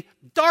completely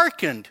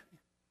darkened.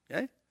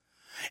 Okay?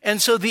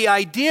 And so the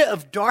idea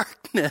of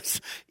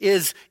darkness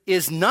is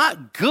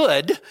not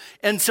good.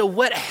 And so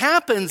what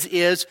happens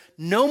is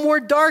no more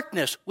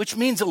darkness, which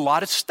means a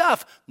lot of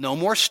stuff. No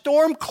more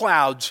storm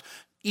clouds,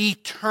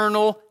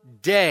 eternal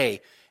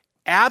day,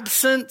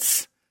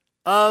 absence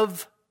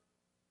of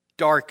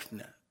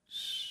darkness.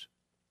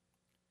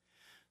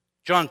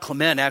 John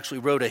Clement actually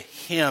wrote a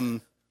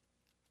hymn.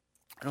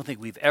 I don't think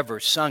we've ever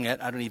sung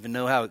it. I don't even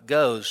know how it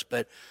goes,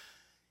 but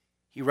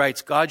he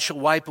writes, God shall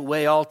wipe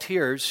away all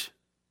tears.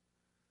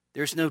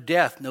 There's no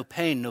death, no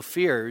pain, no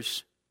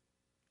fears.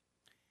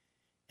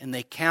 And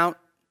they count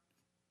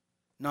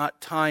not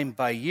time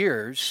by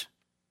years,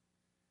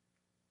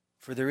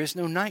 for there is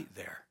no night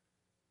there.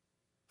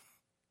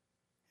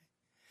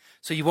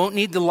 So you won't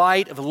need the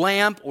light of a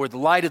lamp or the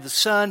light of the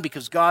sun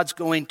because God's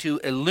going to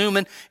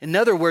illumine. In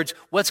other words,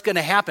 what's going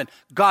to happen?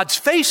 God's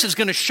face is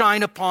going to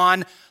shine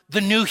upon the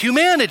new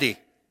humanity.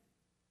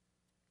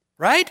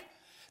 Right?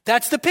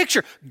 That's the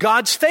picture.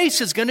 God's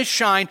face is going to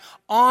shine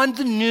on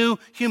the new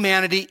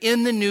humanity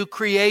in the new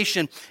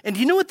creation. And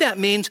do you know what that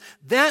means?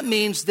 That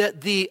means that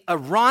the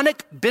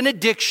Aaronic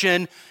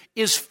benediction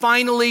is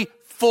finally,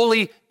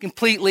 fully,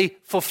 completely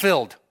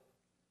fulfilled.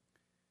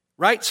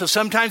 Right? So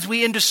sometimes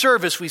we end a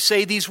service, we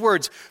say these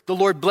words, the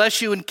Lord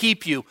bless you and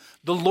keep you.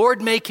 The Lord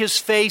make his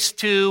face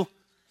to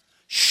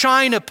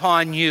shine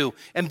upon you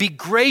and be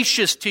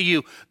gracious to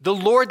you. The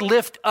Lord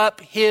lift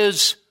up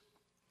his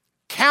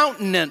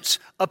countenance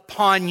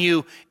upon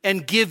you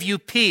and give you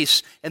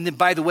peace. And then,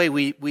 by the way,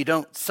 we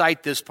don't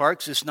cite this part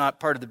because it's not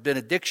part of the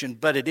benediction,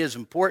 but it is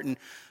important.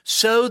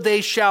 So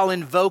they shall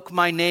invoke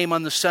my name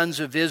on the sons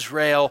of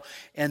Israel,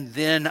 and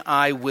then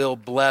I will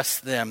bless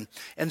them.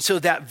 And so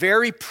that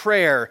very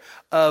prayer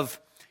of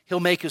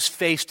he'll make his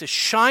face to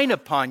shine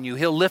upon you,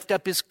 he'll lift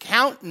up his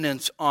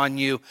countenance on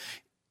you,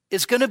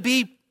 is going to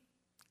be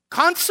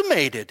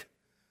consummated.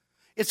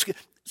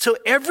 So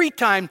every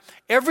time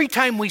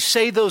we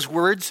say those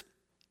words,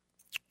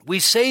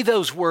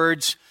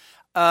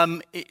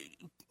 can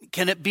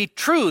it be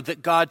true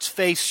that God's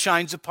face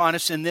shines upon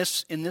us in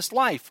this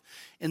life?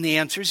 And the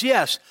answer is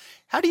yes.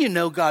 How do you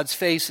know God's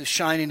face is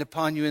shining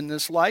upon you in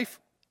this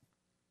life?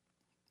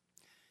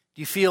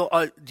 Do you feel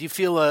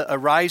a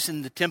rise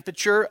in the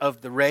temperature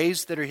of the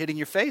rays that are hitting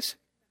your face?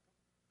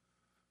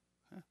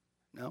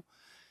 No.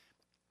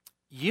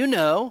 You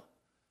know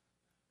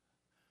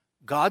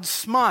God's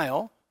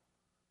smile,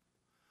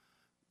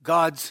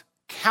 God's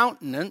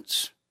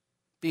countenance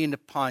being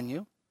upon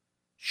you,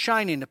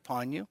 shining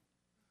upon you.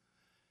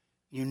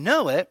 You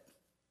know it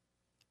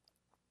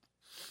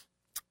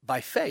by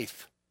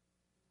faith.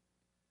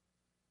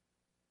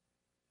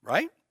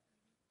 Right?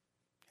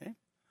 Okay.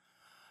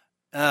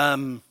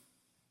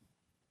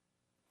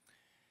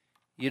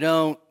 You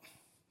don't,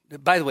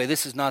 by the way,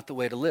 this is not the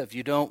way to live.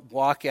 You don't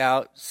walk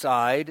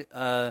outside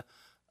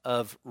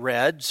of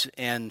Red's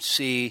and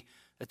see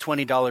a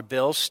 $20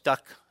 bill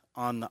stuck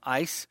on the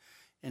ice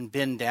and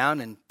bend down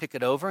and pick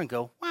it over and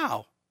go,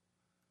 wow,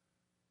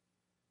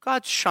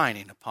 God's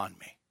shining upon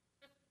me.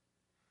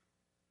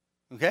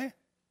 Okay?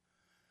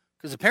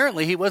 Because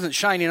apparently he wasn't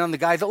shining on the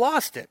guy that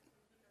lost it.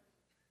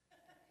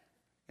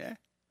 Okay?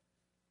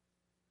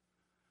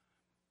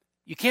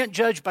 You can't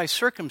judge by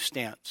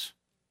circumstance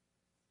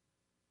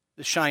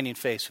the shining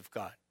face of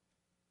God.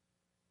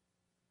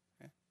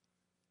 Okay?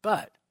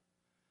 But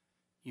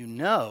you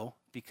know,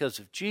 because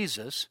of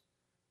Jesus,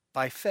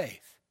 by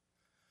faith.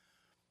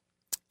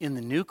 In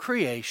the new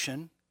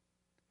creation,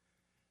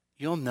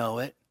 you'll know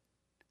it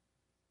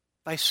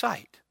by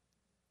sight.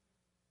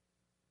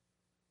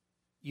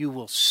 You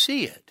will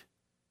see it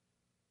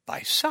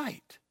by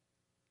sight.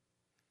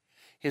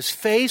 His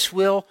face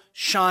will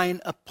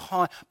shine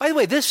upon. By the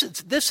way, this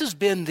has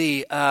been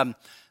the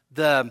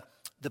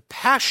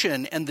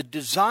passion and the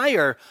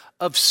desire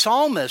of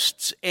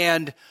psalmists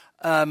and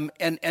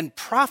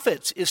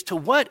prophets is to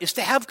what? Is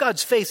to have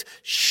God's face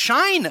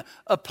shine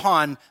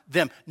upon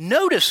them.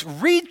 Notice,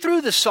 read through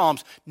the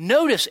Psalms.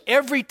 Notice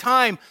every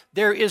time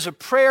there is a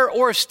prayer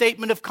or a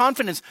statement of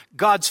confidence,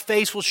 God's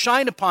face will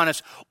shine upon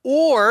us.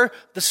 Or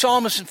the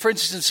psalmist, for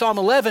instance, in Psalm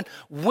 11,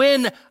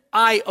 when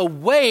I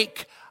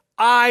awake,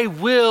 I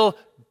will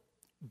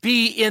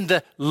be in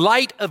the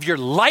light of your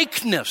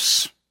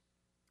likeness.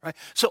 Right?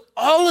 So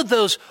all of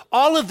those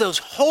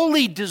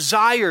holy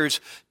desires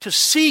to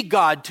see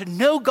God, to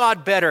know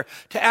God better,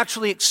 to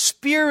actually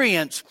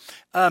experience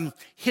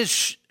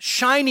His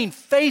shining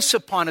face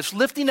upon us,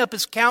 lifting up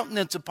His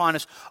countenance upon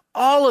us,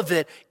 all of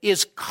it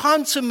is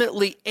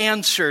consummately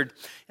answered.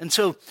 And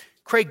so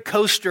Craig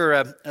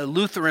Koester, a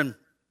Lutheran,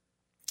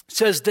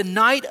 says, the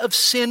night of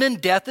sin and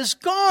death is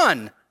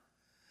gone.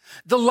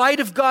 The light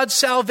of God's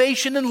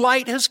salvation and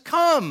light has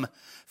come.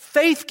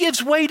 Faith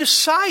gives way to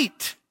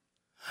sight.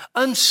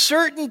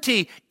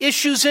 Uncertainty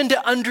issues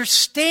into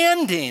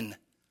understanding.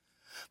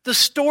 The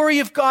story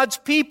of God's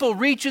people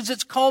reaches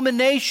its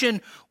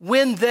culmination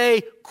when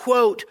they,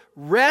 quote,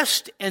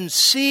 rest and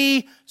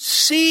see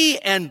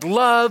and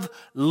love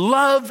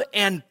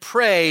and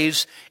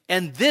praise,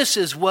 and this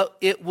is what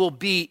it will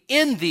be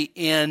in the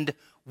end,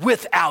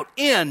 without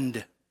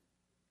end.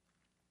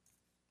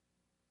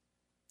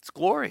 It's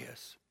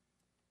glorious.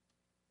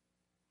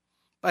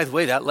 By the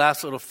way, that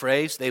last little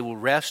phrase, they will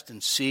rest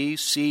and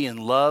see and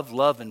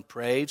love and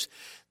praise.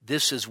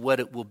 This is what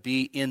it will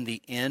be in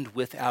the end,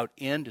 without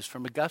end, is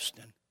from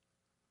Augustine.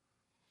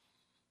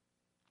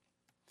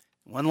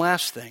 One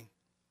last thing.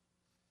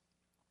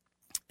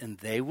 And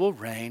they will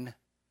reign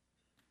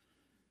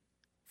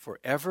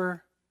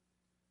forever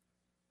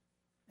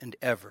and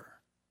ever.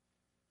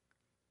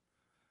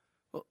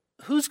 Well,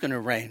 who's going to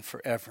reign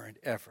forever and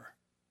ever?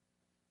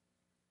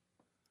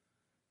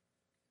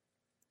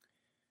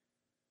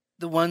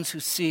 The ones who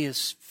see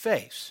His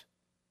face,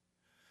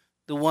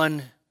 the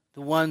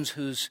ones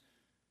whose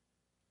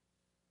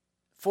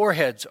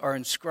foreheads are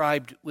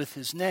inscribed with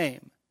His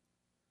name.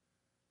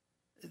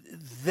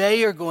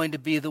 They are going to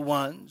be the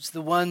ones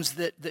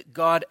that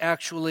God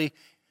actually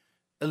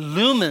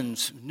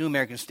illumines, New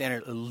American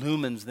Standard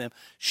illumines them,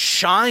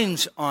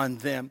 shines on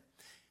them.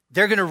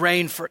 They're going to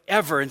reign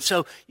forever. And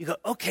so you go,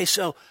 okay,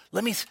 so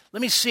let me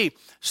see.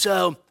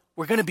 So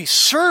we're going to be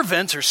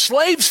servants or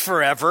slaves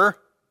forever,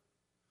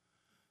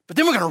 but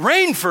then we're going to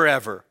reign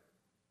forever.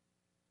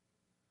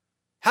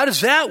 How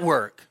does that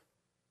work?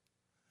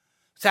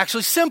 It's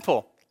actually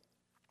simple.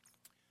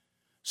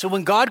 So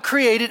when God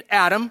created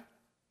Adam,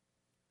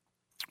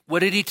 what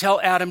did He tell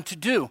Adam to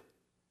do?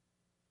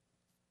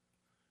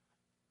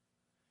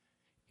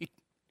 He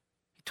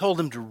told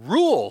him to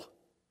rule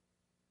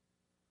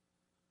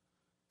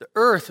the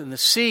earth and the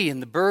sea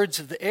and the birds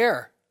of the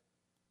air.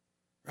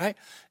 Right?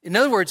 In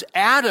other words,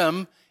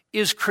 Adam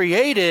is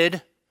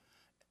created.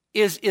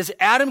 Is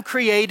Adam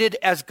created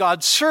as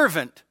God's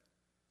servant?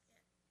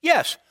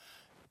 Yes.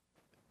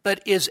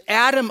 But is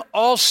Adam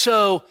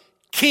also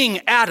King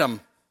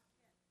Adam?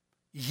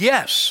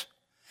 Yes.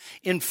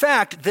 In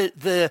fact,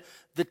 the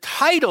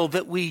title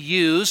that we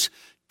use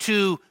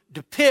to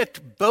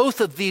depict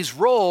both of these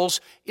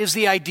roles is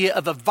the idea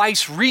of a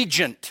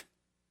vice-regent.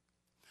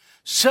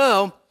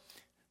 So,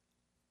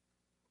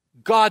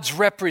 God's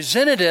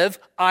representative,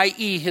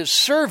 i.e. His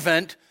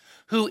servant,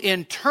 who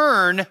in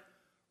turn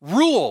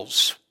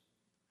rules.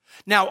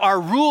 Now, our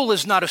rule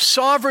is not a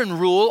sovereign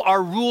rule.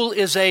 Our rule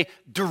is a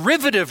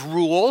derivative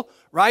rule,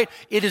 right?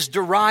 It is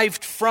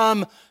derived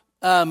from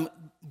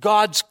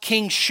God's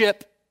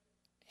kingship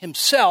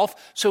Himself.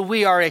 So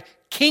we are a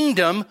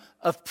kingdom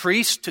of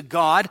priests to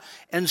God.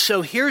 And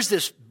so here's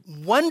this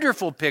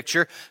wonderful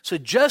picture. So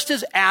just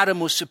as Adam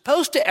was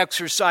supposed to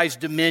exercise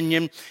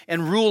dominion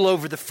and rule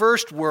over the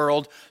first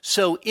world,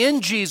 so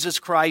in Jesus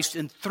Christ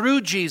and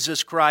through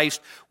Jesus Christ,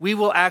 we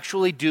will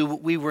actually do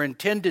what we were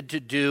intended to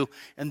do,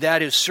 and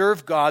that is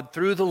serve God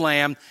through the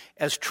Lamb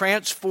as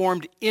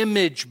transformed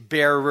image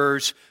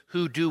bearers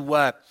who do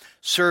what?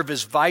 Serve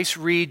as vice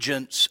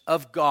regents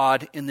of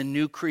God in the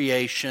new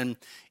creation,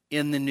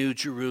 in the new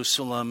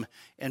Jerusalem,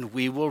 and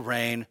we will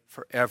reign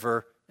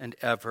forever and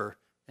ever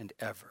and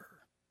ever.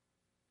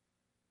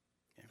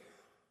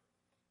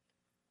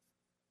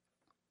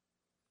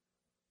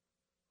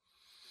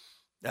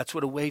 That's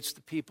what awaits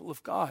the people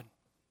of God.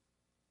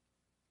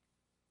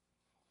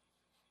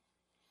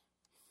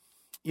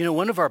 You know,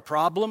 one of our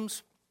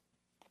problems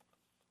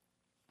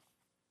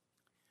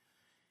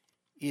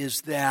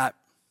is that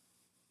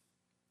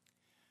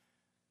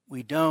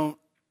we don't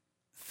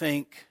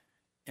think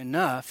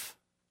enough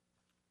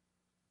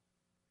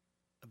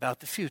about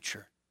the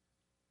future.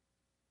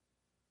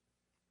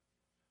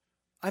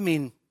 I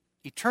mean,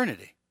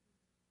 eternity.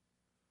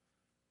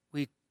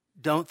 We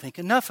don't think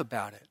enough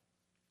about it.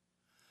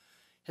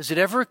 Has it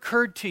ever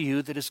occurred to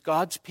you that as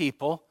God's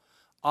people,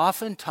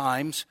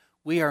 oftentimes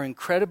we are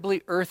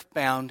incredibly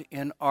earthbound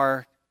in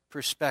our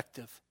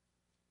perspective?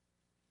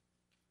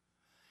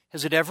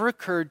 Has it ever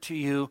occurred to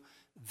you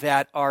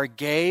that our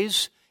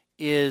gaze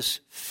is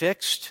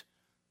fixed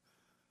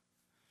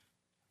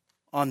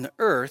on the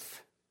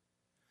earth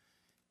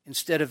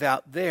instead of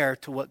out there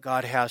to what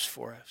God has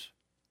for us?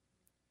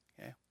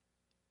 Okay.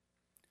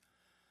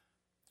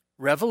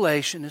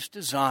 Revelation is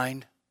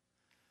designed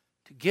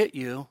to get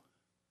you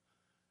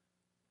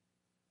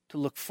to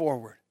look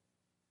forward.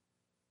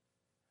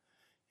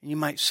 And you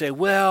might say,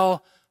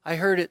 well, I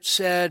heard it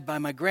said by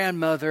my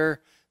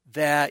grandmother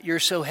that you're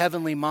so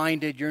heavenly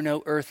minded, you're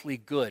no earthly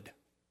good.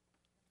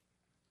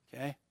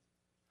 Okay?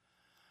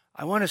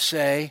 I want to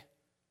say,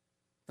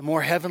 the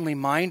more heavenly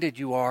minded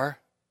you are,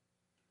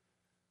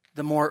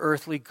 the more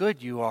earthly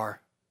good you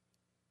are.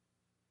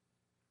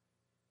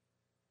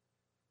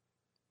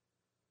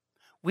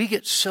 We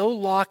get so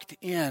locked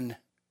in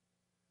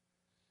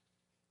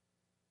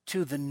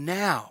to the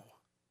now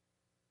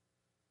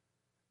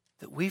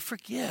that we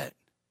forget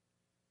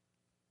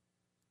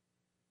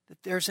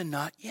that there's a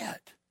not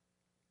yet.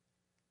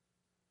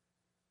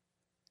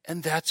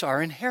 And that's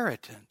our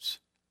inheritance.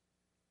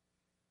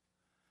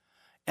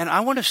 And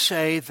I want to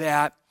say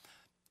that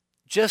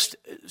just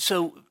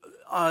so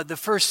the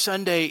first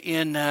Sunday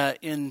in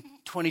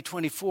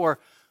 2024,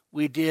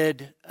 we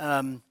did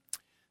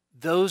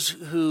those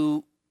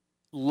who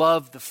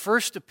love the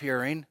first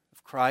appearing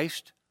of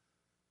Christ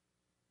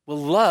will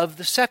love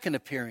the second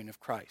appearing of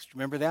Christ.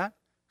 Remember that?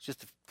 It's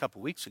just a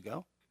couple weeks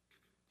ago.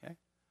 Okay.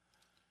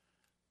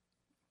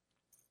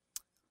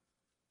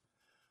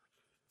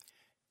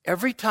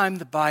 Every time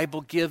the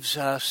Bible gives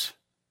us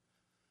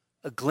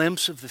a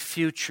glimpse of the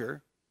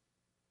future,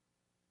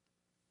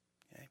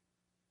 okay,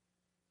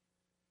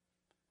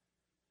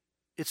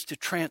 it's to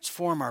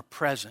transform our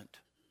present.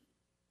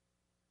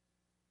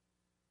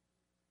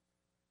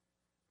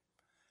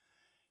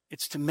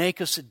 It's to make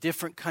us a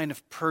different kind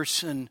of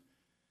person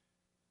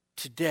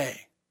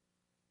today.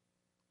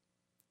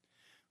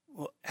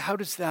 Well, how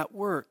does that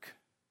work?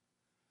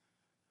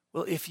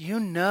 Well, if you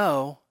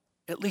know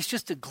at least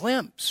just a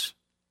glimpse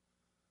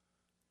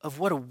of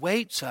what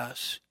awaits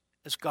us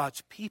as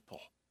God's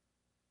people,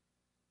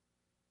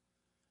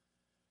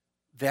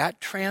 that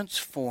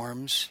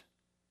transforms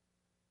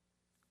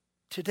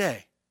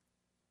today.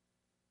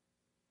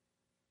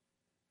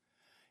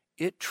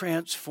 It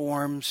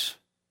transforms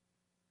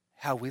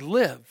how we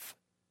live.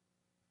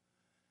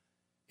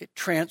 It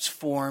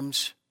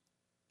transforms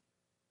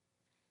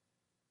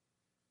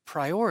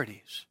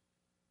priorities.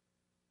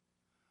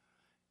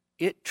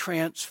 It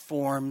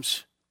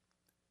transforms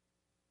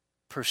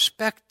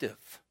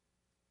perspective.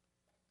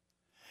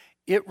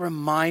 It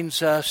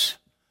reminds us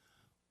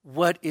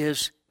what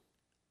is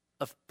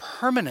of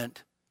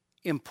permanent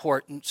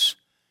importance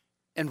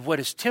and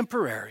what is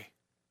temporary.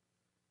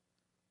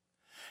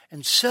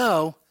 And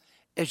so,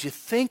 as you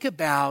think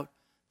about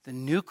the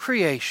new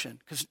creation,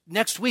 because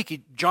next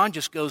week John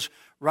just goes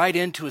right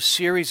into a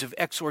series of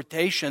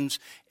exhortations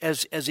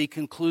as he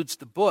concludes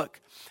the book.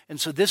 And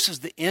so this is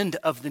the end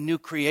of the new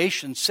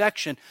creation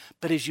section.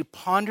 But as you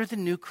ponder the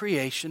new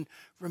creation,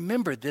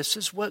 remember this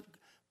is what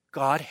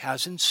God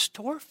has in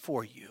store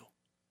for you.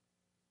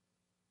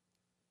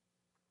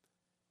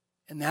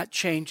 And that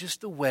changes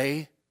the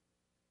way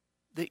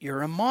that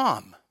you're a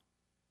mom.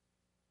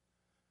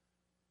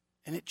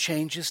 And it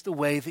changes the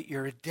way that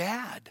you're a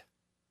dad.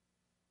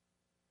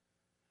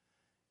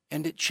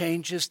 And it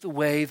changes the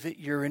way that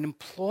you're an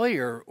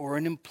employer or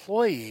an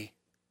employee.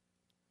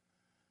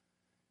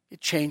 It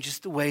changes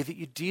the way that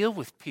you deal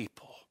with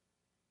people.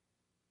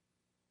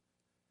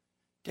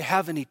 To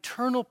have an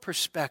eternal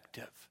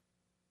perspective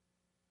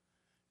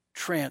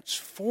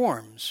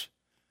transforms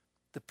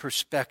the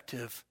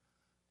perspective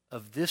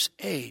of this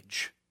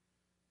age,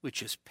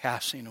 which is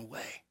passing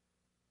away.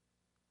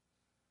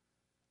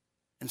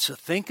 And so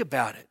think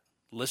about it.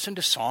 Listen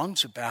to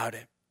songs about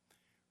it.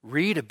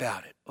 Read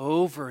about it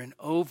over and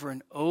over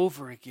and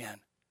over again.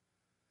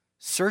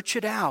 Search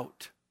it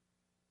out.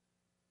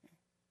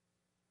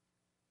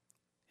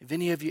 Have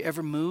any of you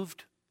ever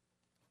moved?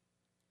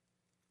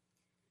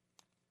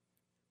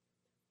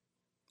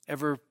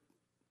 Ever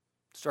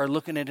started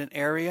looking at an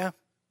area?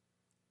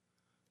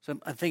 So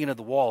I'm thinking of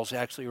the walls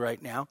actually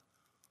right now.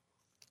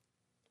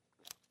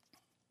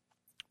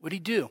 What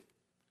do?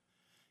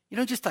 You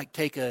don't just like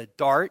take a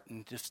dart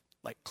and just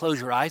like close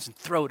your eyes and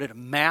throw it at a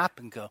map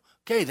and go,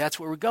 okay, that's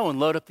where we're going.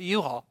 Load up the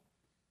U-Haul.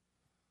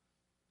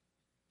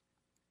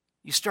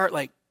 You start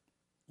like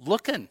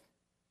looking,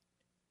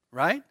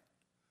 right?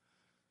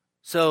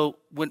 So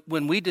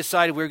when we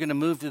decided we were going to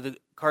move to the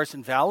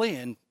Carson Valley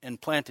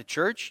and plant a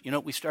church, you know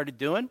what we started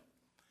doing?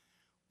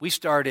 We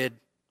started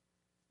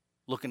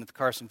looking at the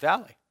Carson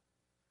Valley.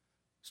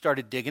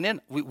 started digging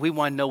in. We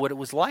want to know what it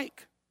was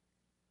like.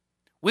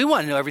 We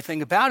want to know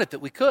everything about it that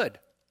we could.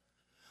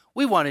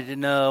 We wanted to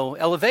know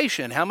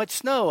elevation, how much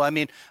snow. I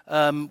mean,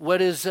 what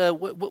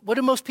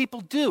do most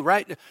people do,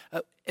 right?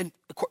 And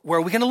where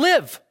are we going to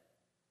live?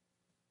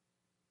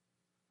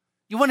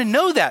 You want to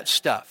know that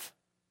stuff.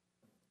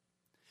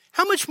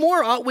 How much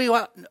more ought we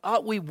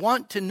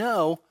want to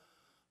know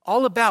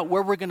all about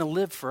where we're going to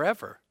live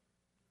forever?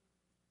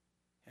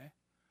 Okay?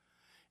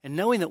 And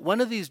knowing that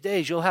one of these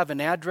days you'll have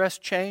an address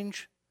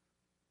change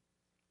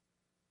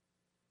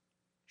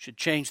should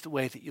change the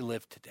way that you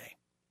live today.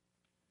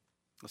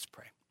 Let's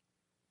pray.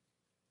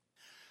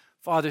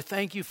 Father,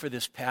 thank you for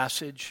this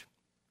passage.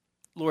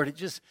 Lord,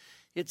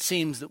 it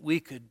seems that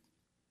we could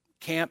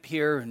camp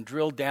here and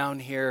drill down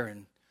here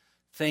and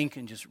think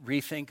and just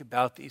rethink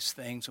about these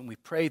things, and we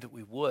pray that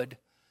we would.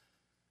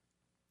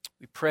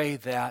 We pray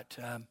that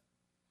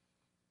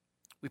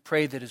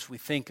as we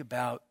think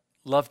about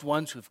loved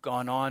ones who've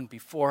gone on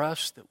before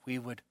us, that we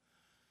would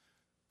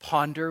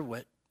ponder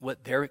what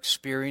they're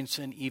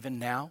experiencing even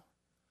now.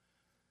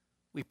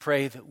 We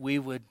pray that we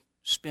would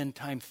spend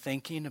time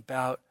thinking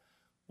about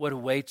what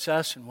awaits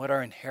us and what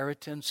our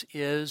inheritance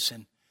is,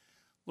 and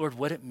Lord,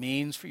 what it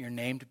means for your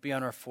name to be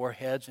on our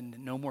foreheads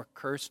and no more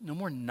curse, no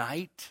more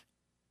night.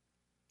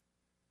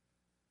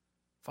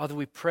 Father,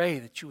 we pray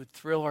that you would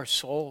thrill our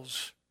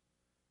souls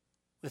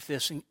with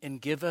this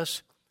and give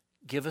us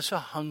a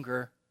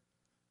hunger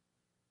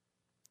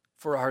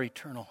for our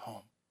eternal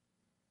home.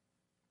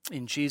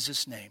 In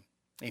Jesus' name,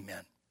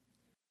 amen.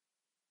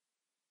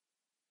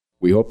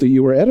 We hope that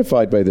you were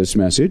edified by this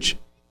message.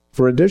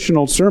 For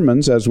additional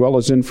sermons as well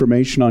as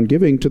information on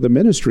giving to the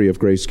ministry of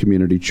Grace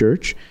Community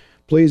Church,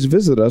 please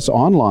visit us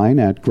online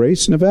at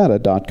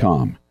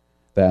gracenevada.com.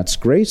 That's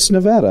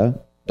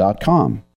gracenevada.com.